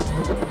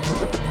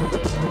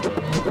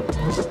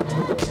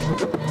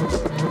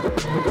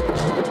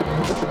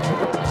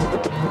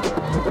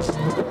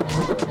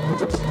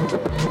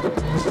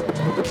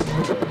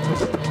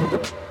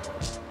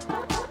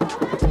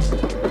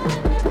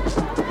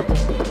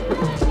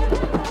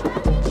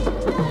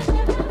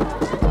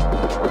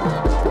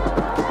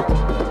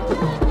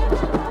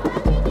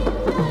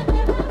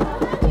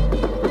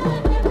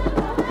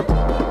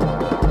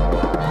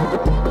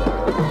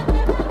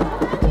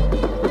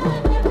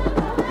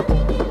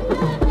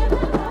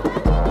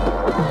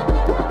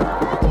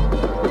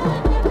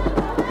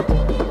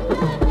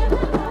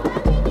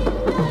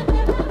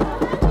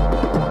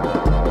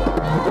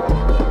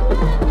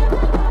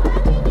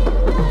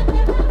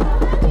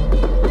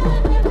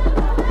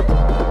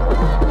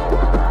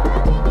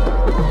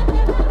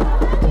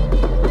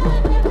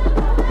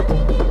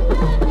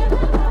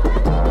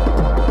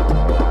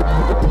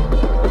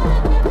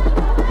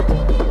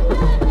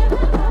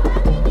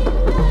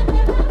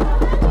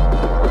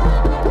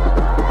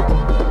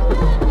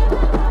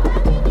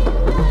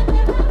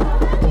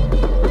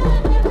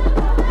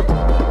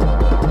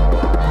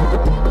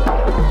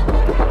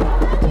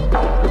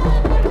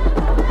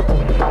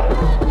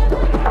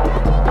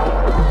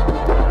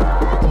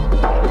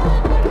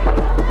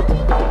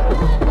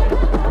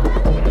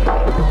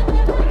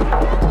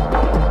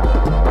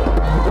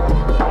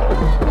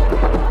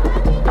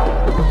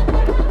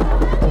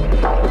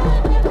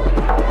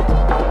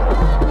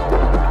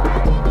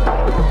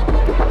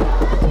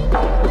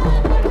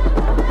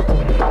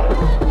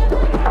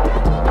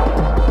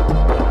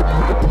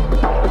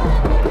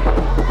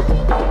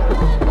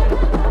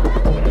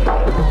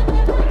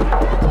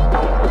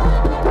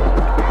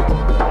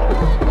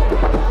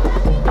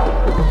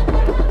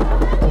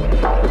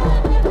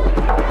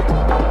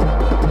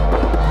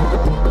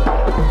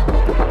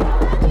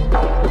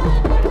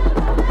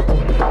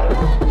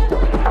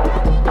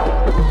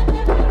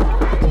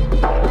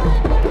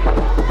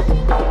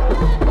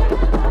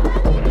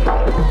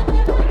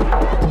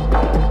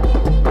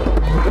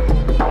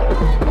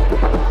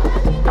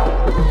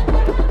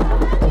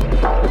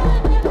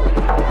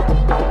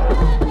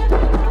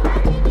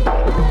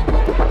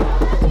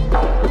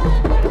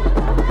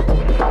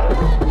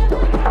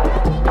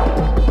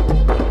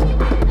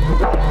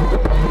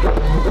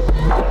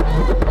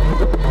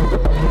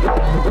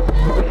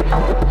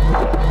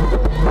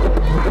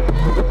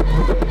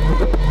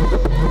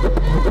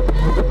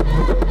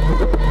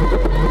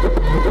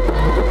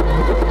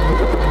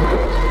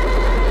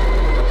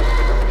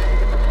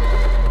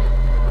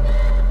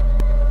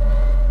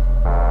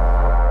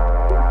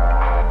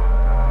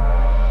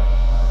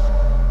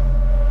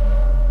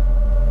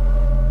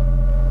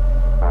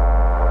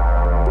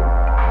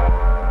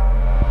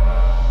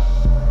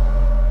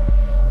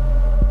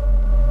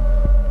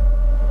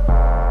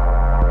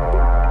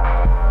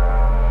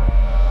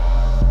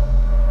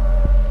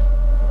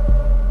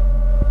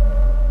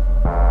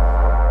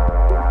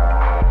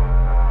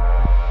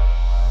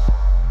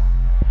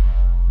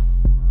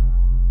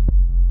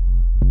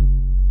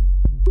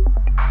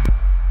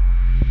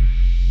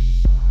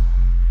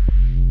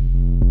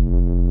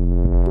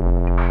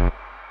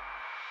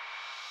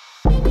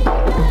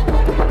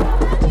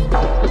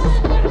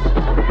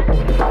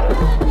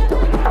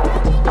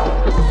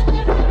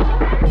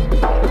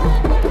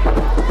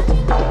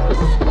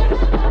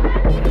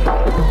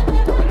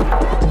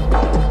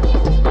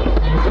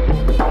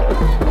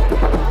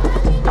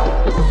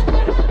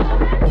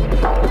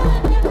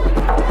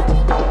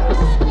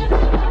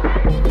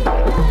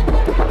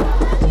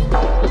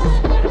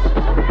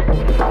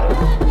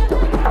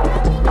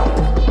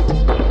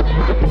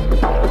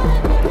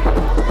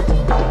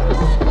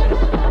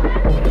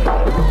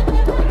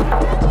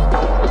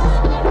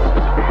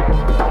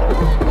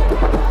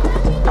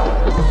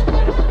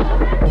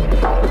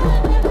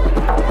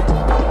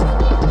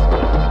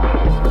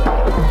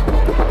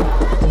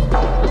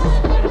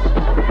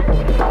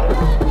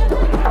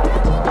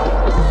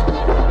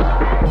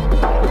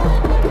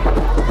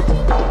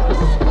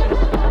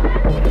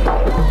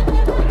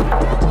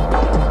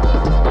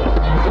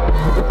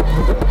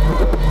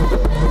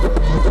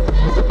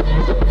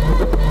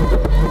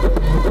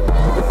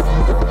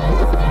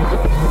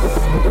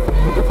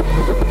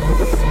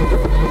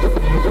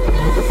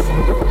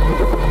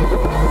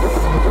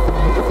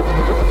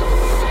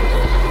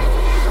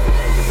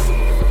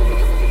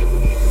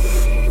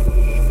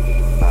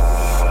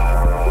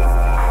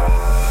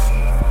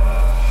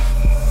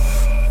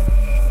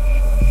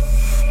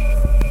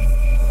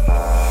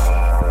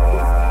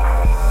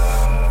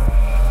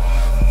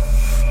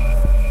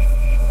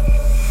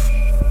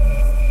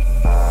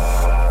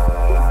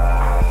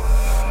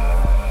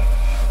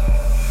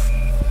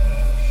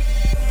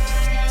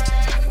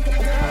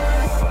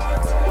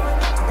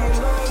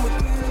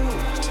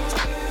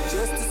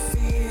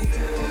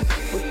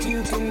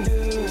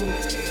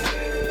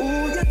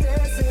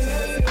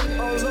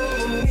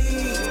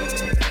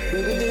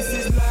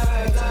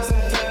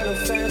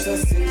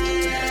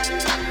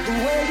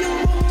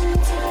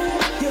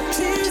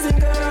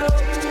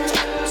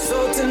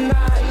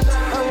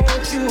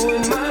 you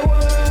in my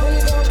world.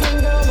 Baby girl,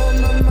 kingdom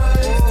on my mind.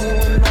 You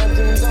in my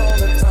dreams all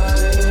the time.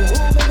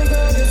 Ooh, baby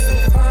girl, you're so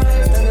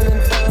fine. Standing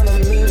in front of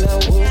me now.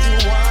 Will you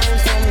whine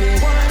for me?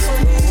 Whine for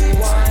me.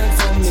 Whine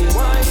for me.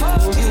 Whine for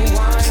me. Will you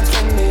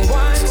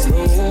whine for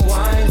me?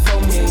 Whine for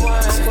me. Whine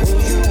for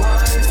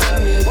me. Whine for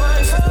me. Will you whine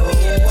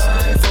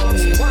for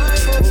me? Whine for me. Whine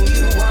for me.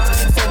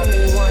 Whine for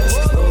me. Will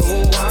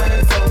you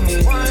whine for me? Whine for me.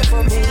 Whine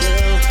for me.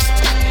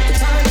 Girl, the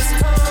time has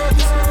come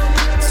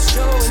to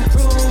show and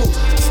prove.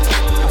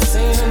 I've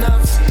seen enough.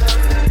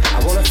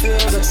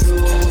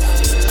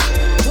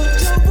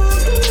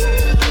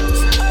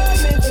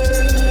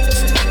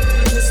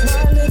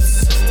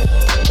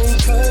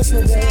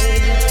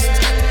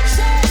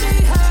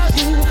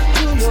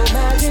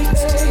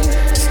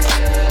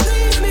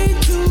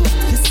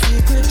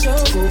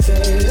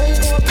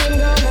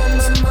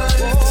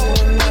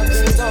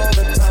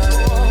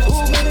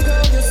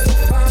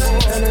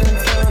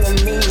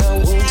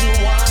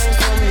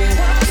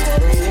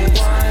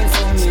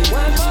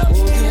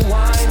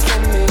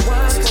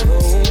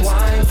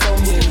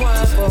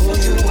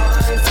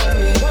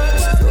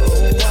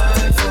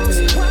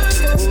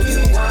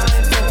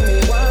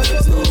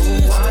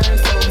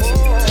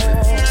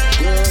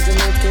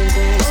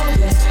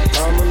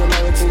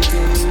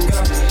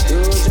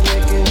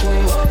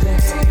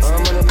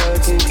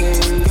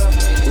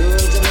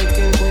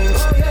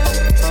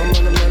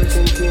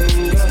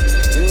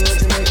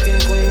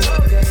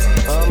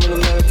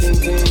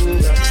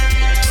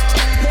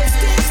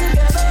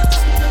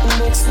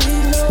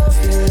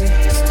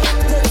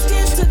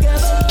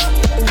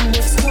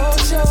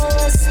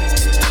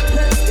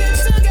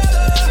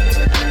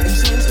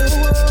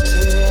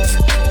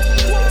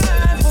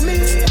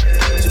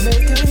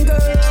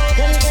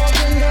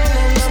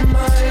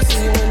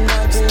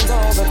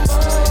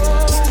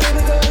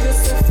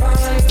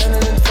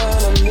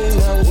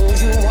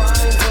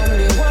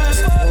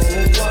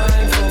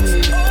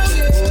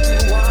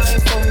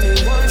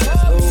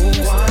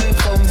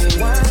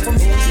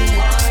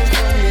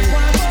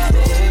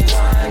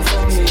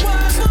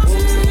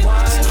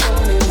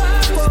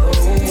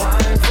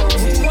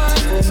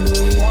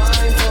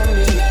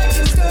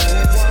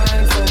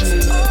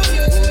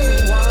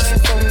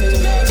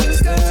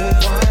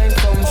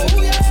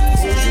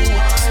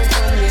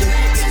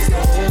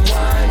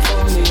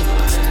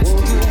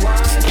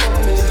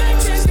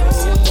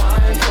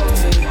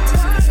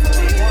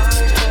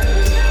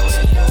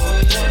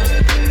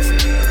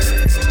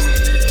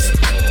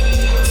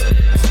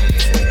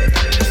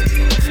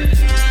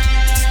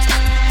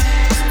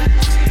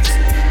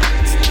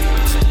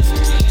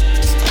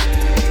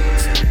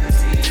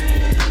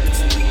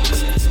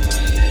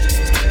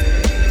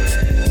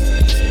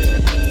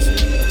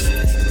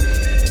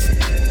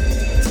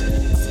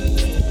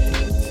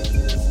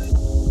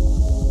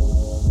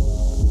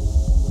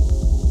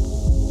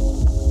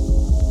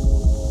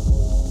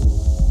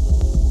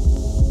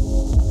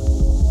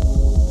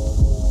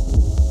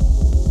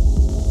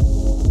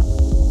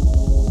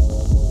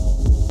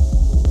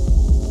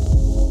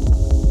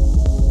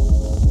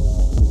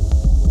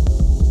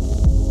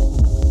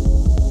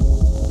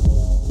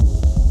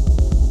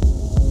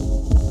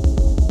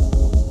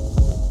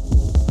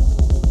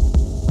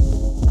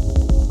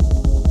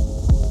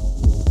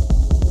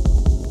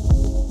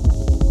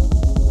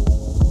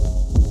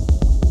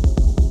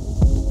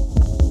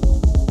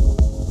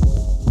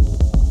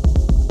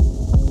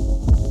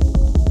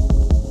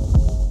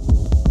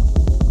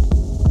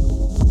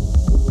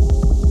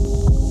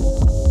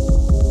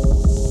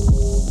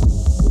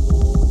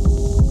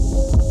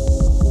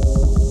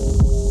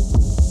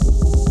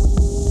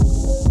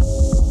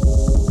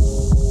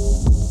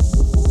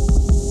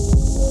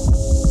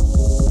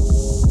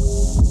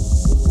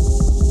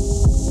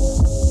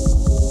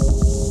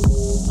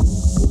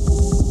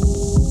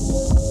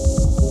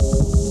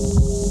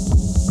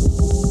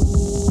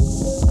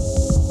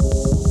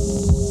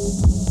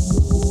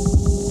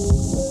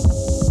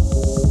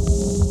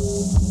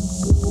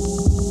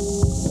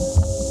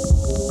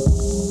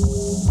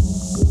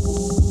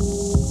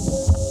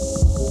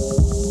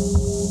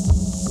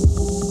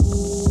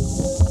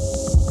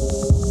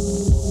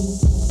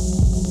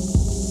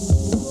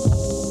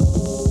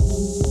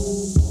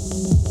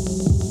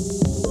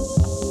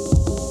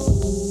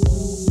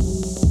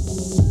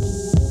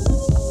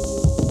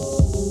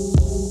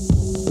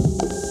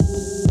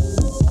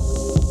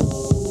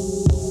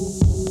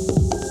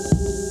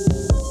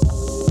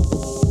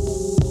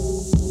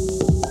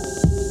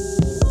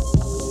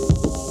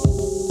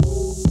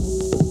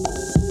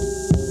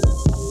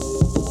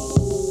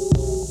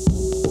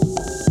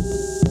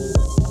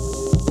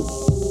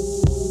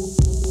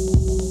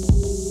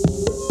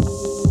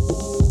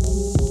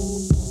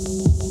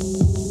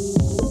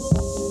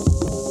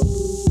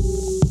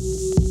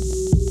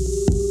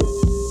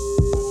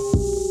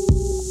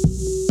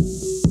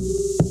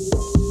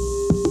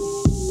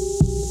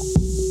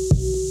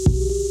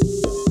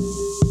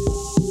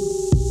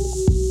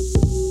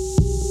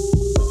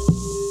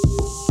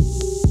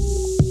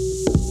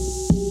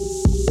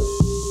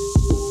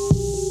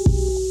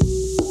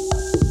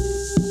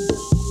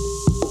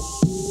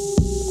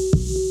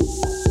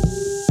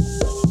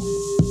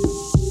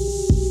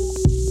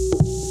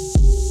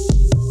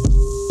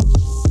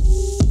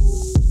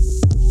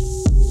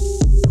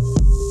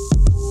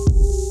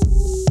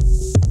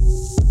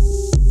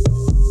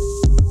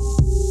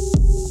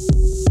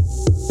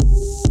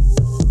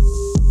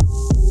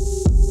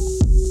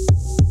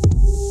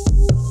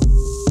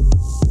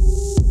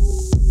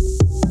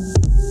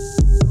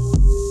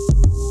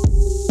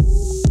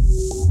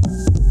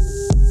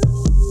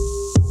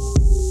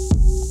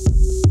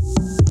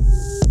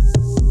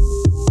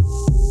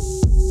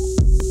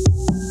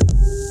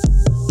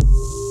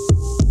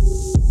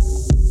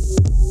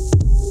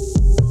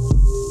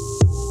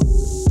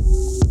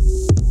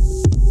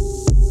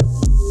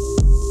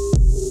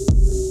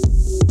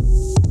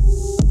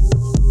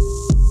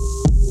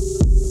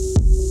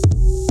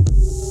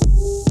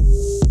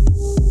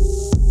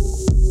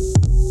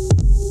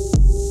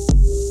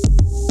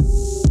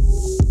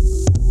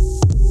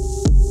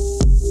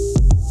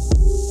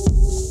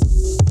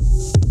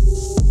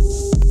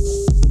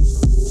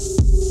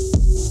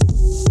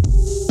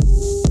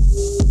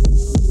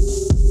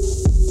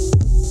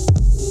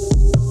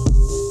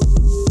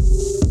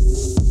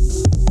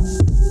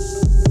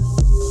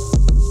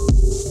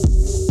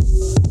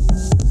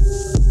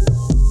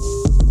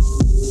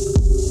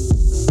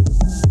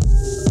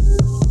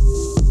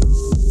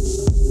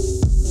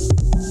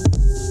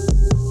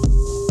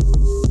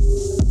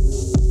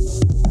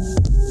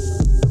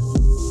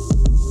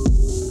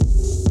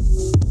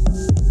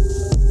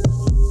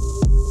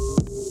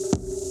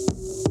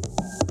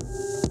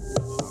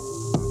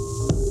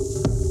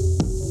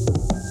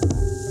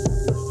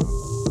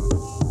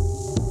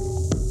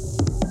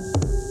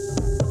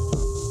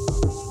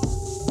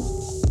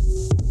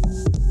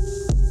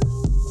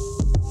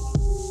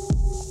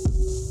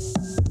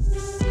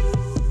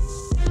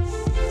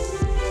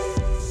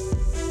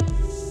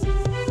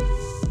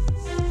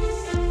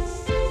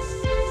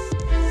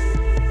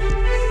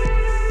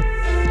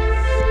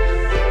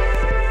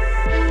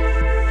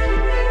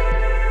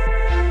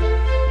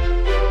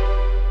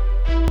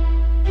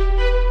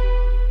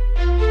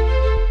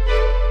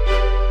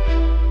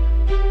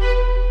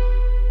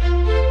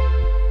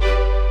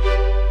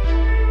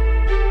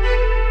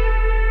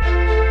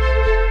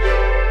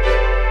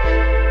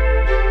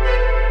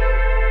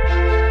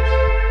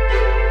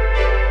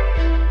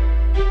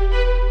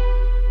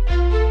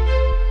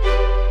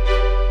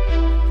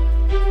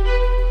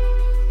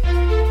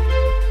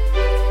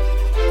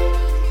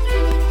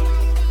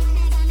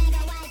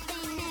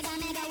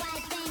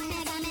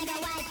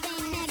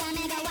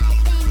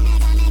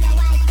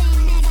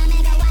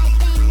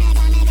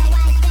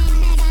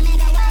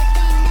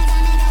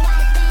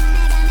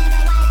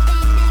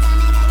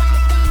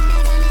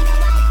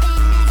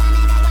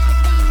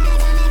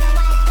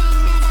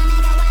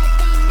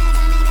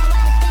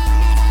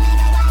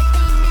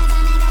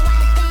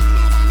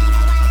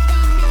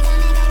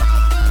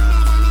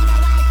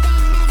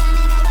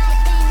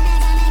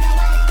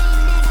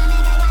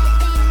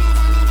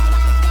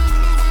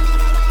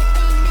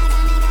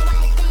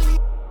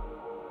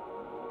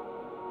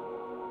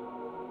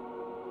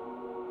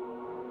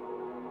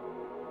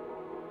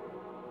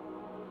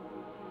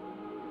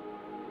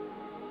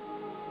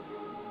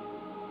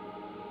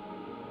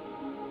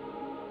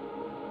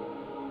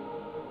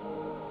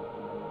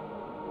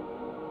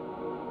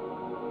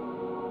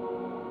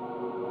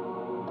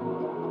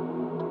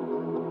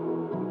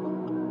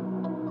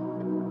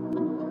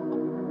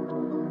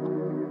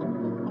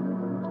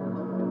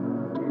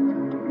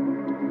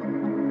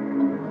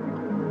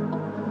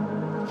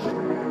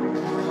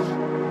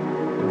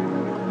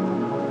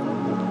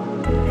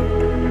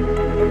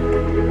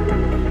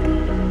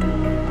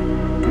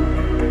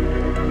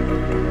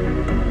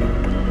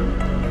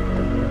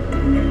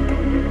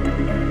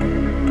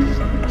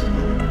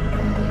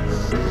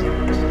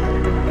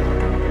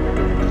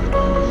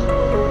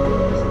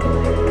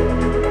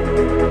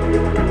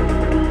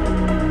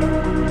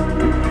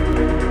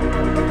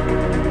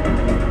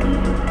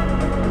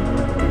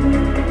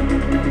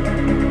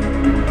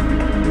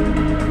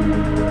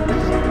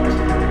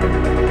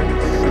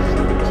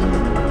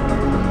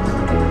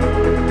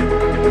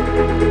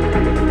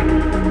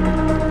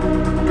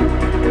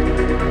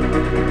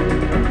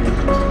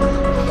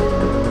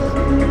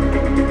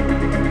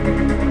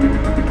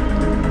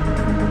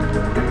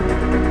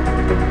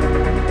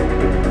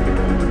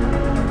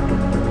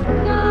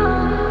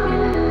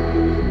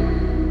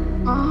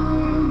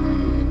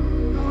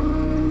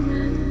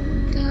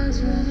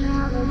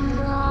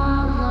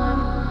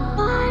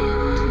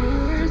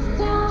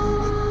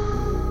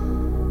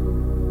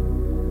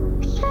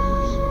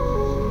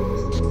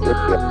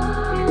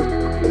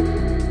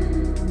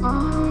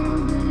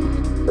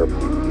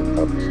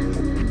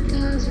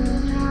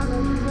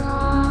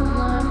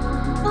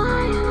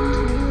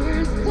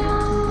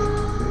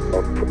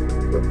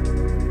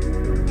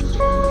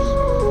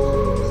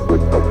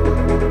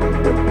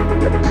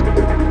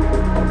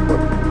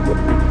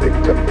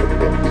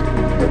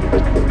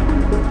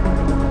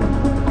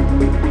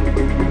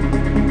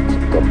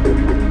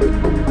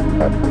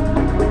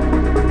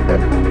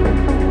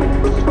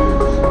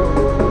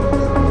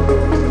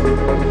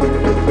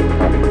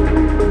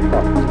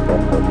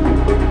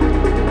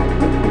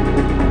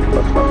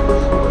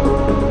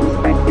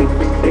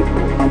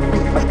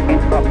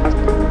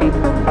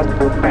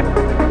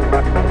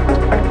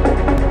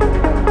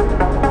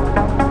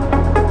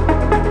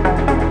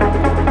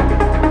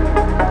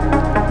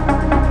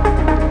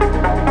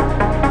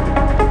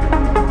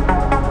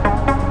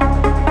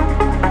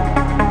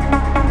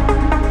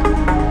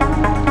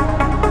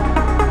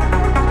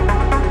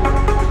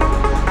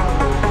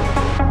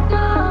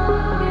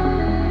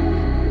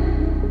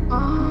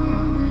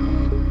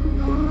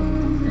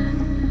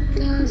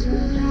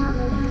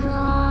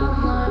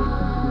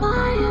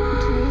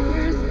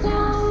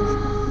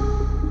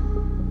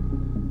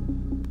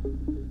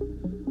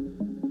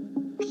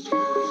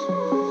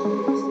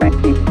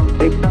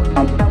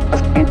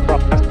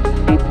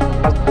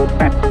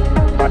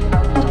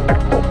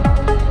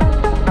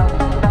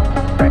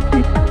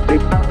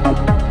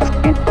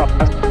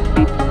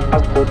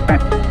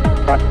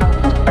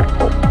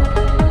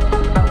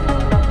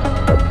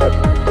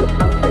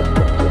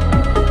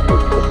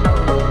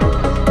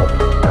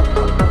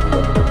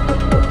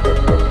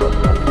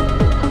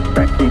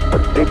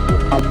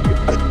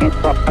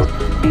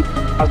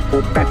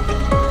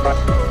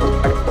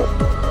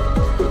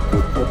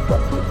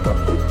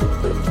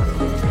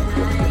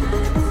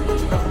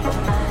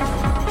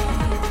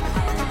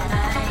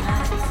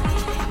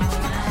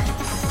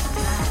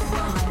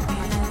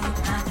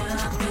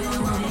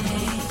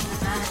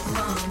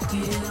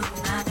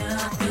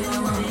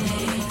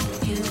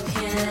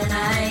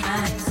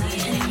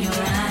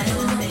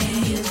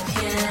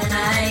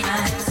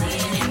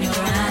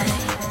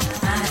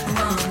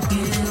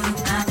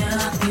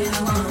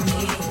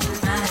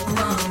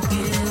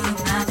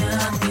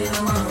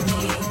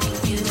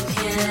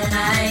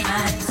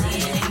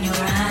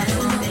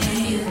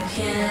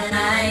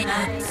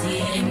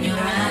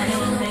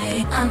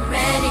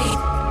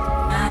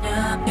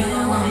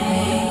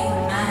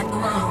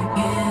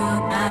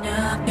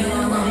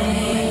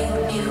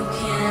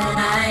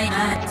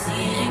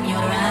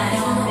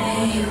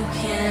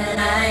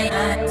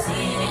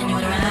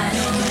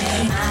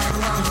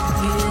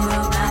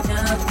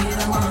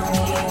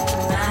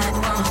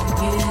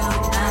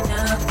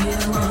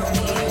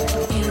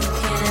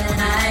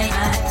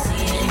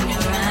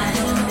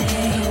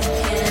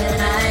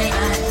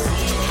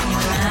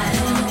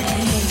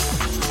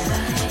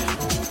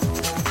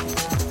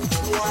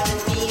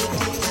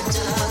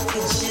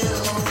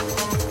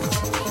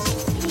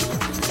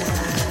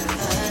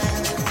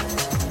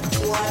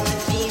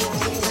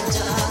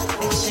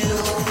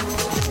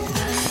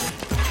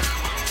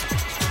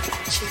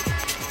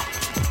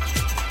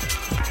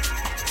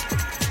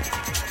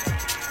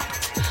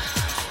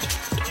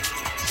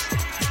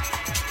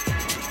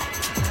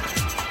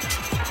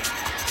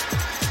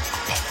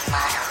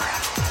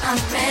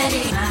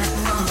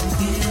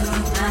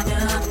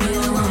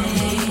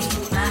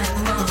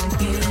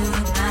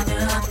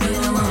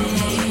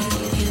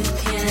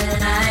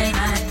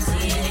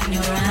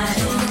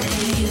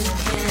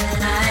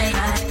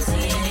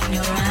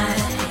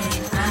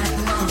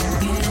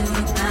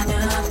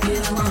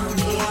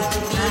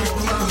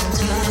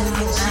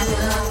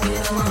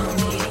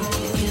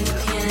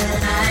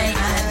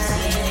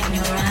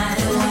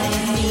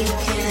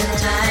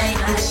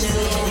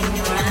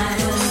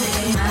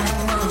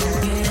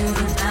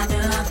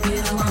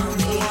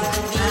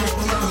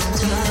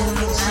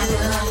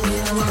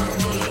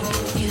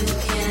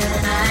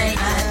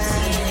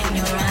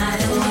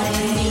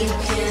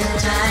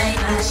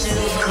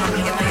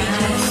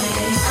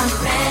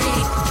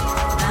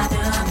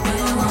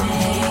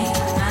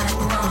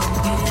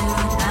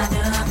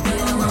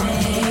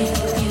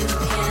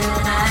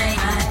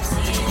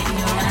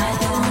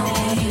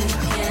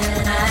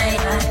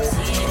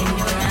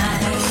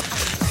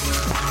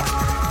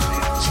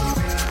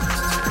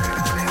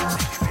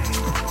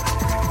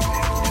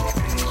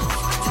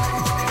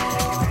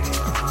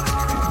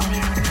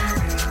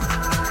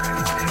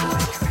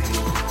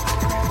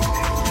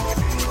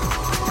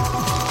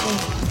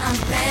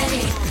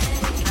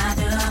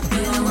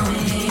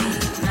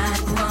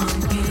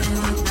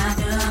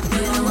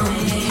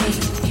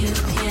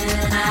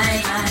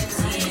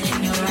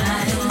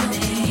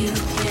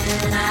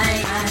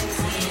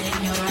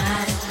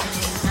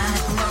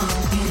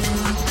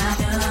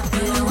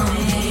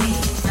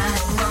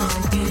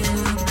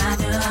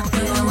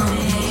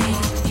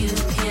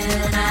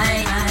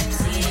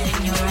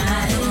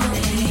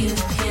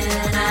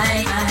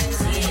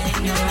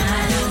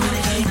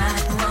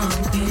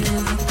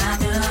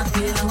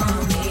 you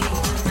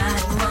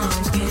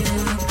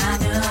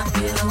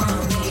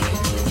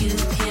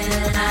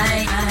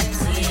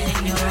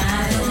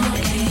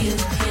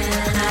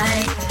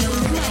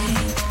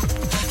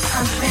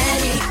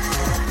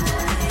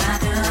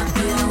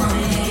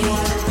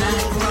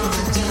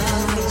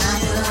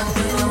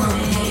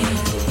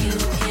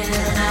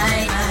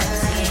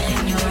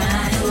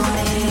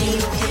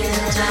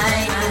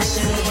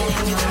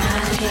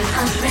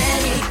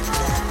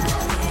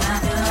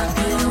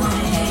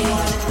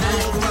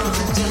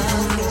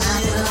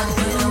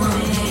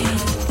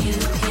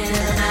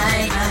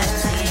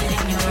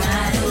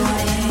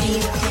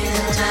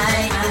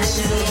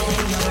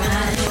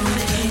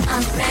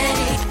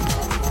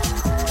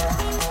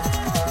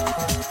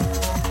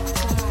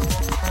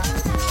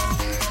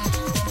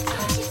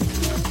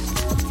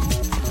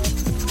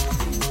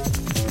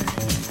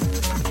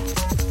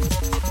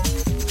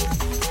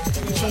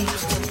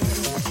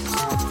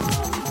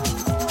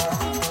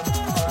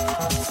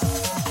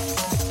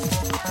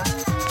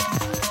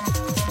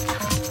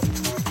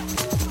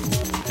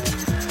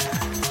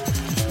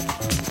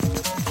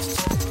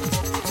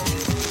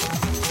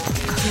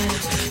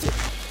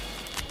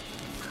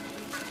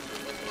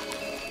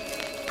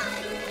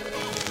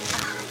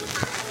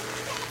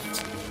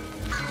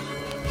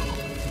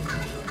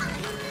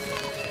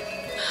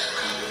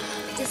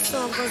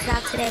song goes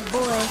out to that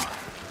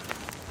boy.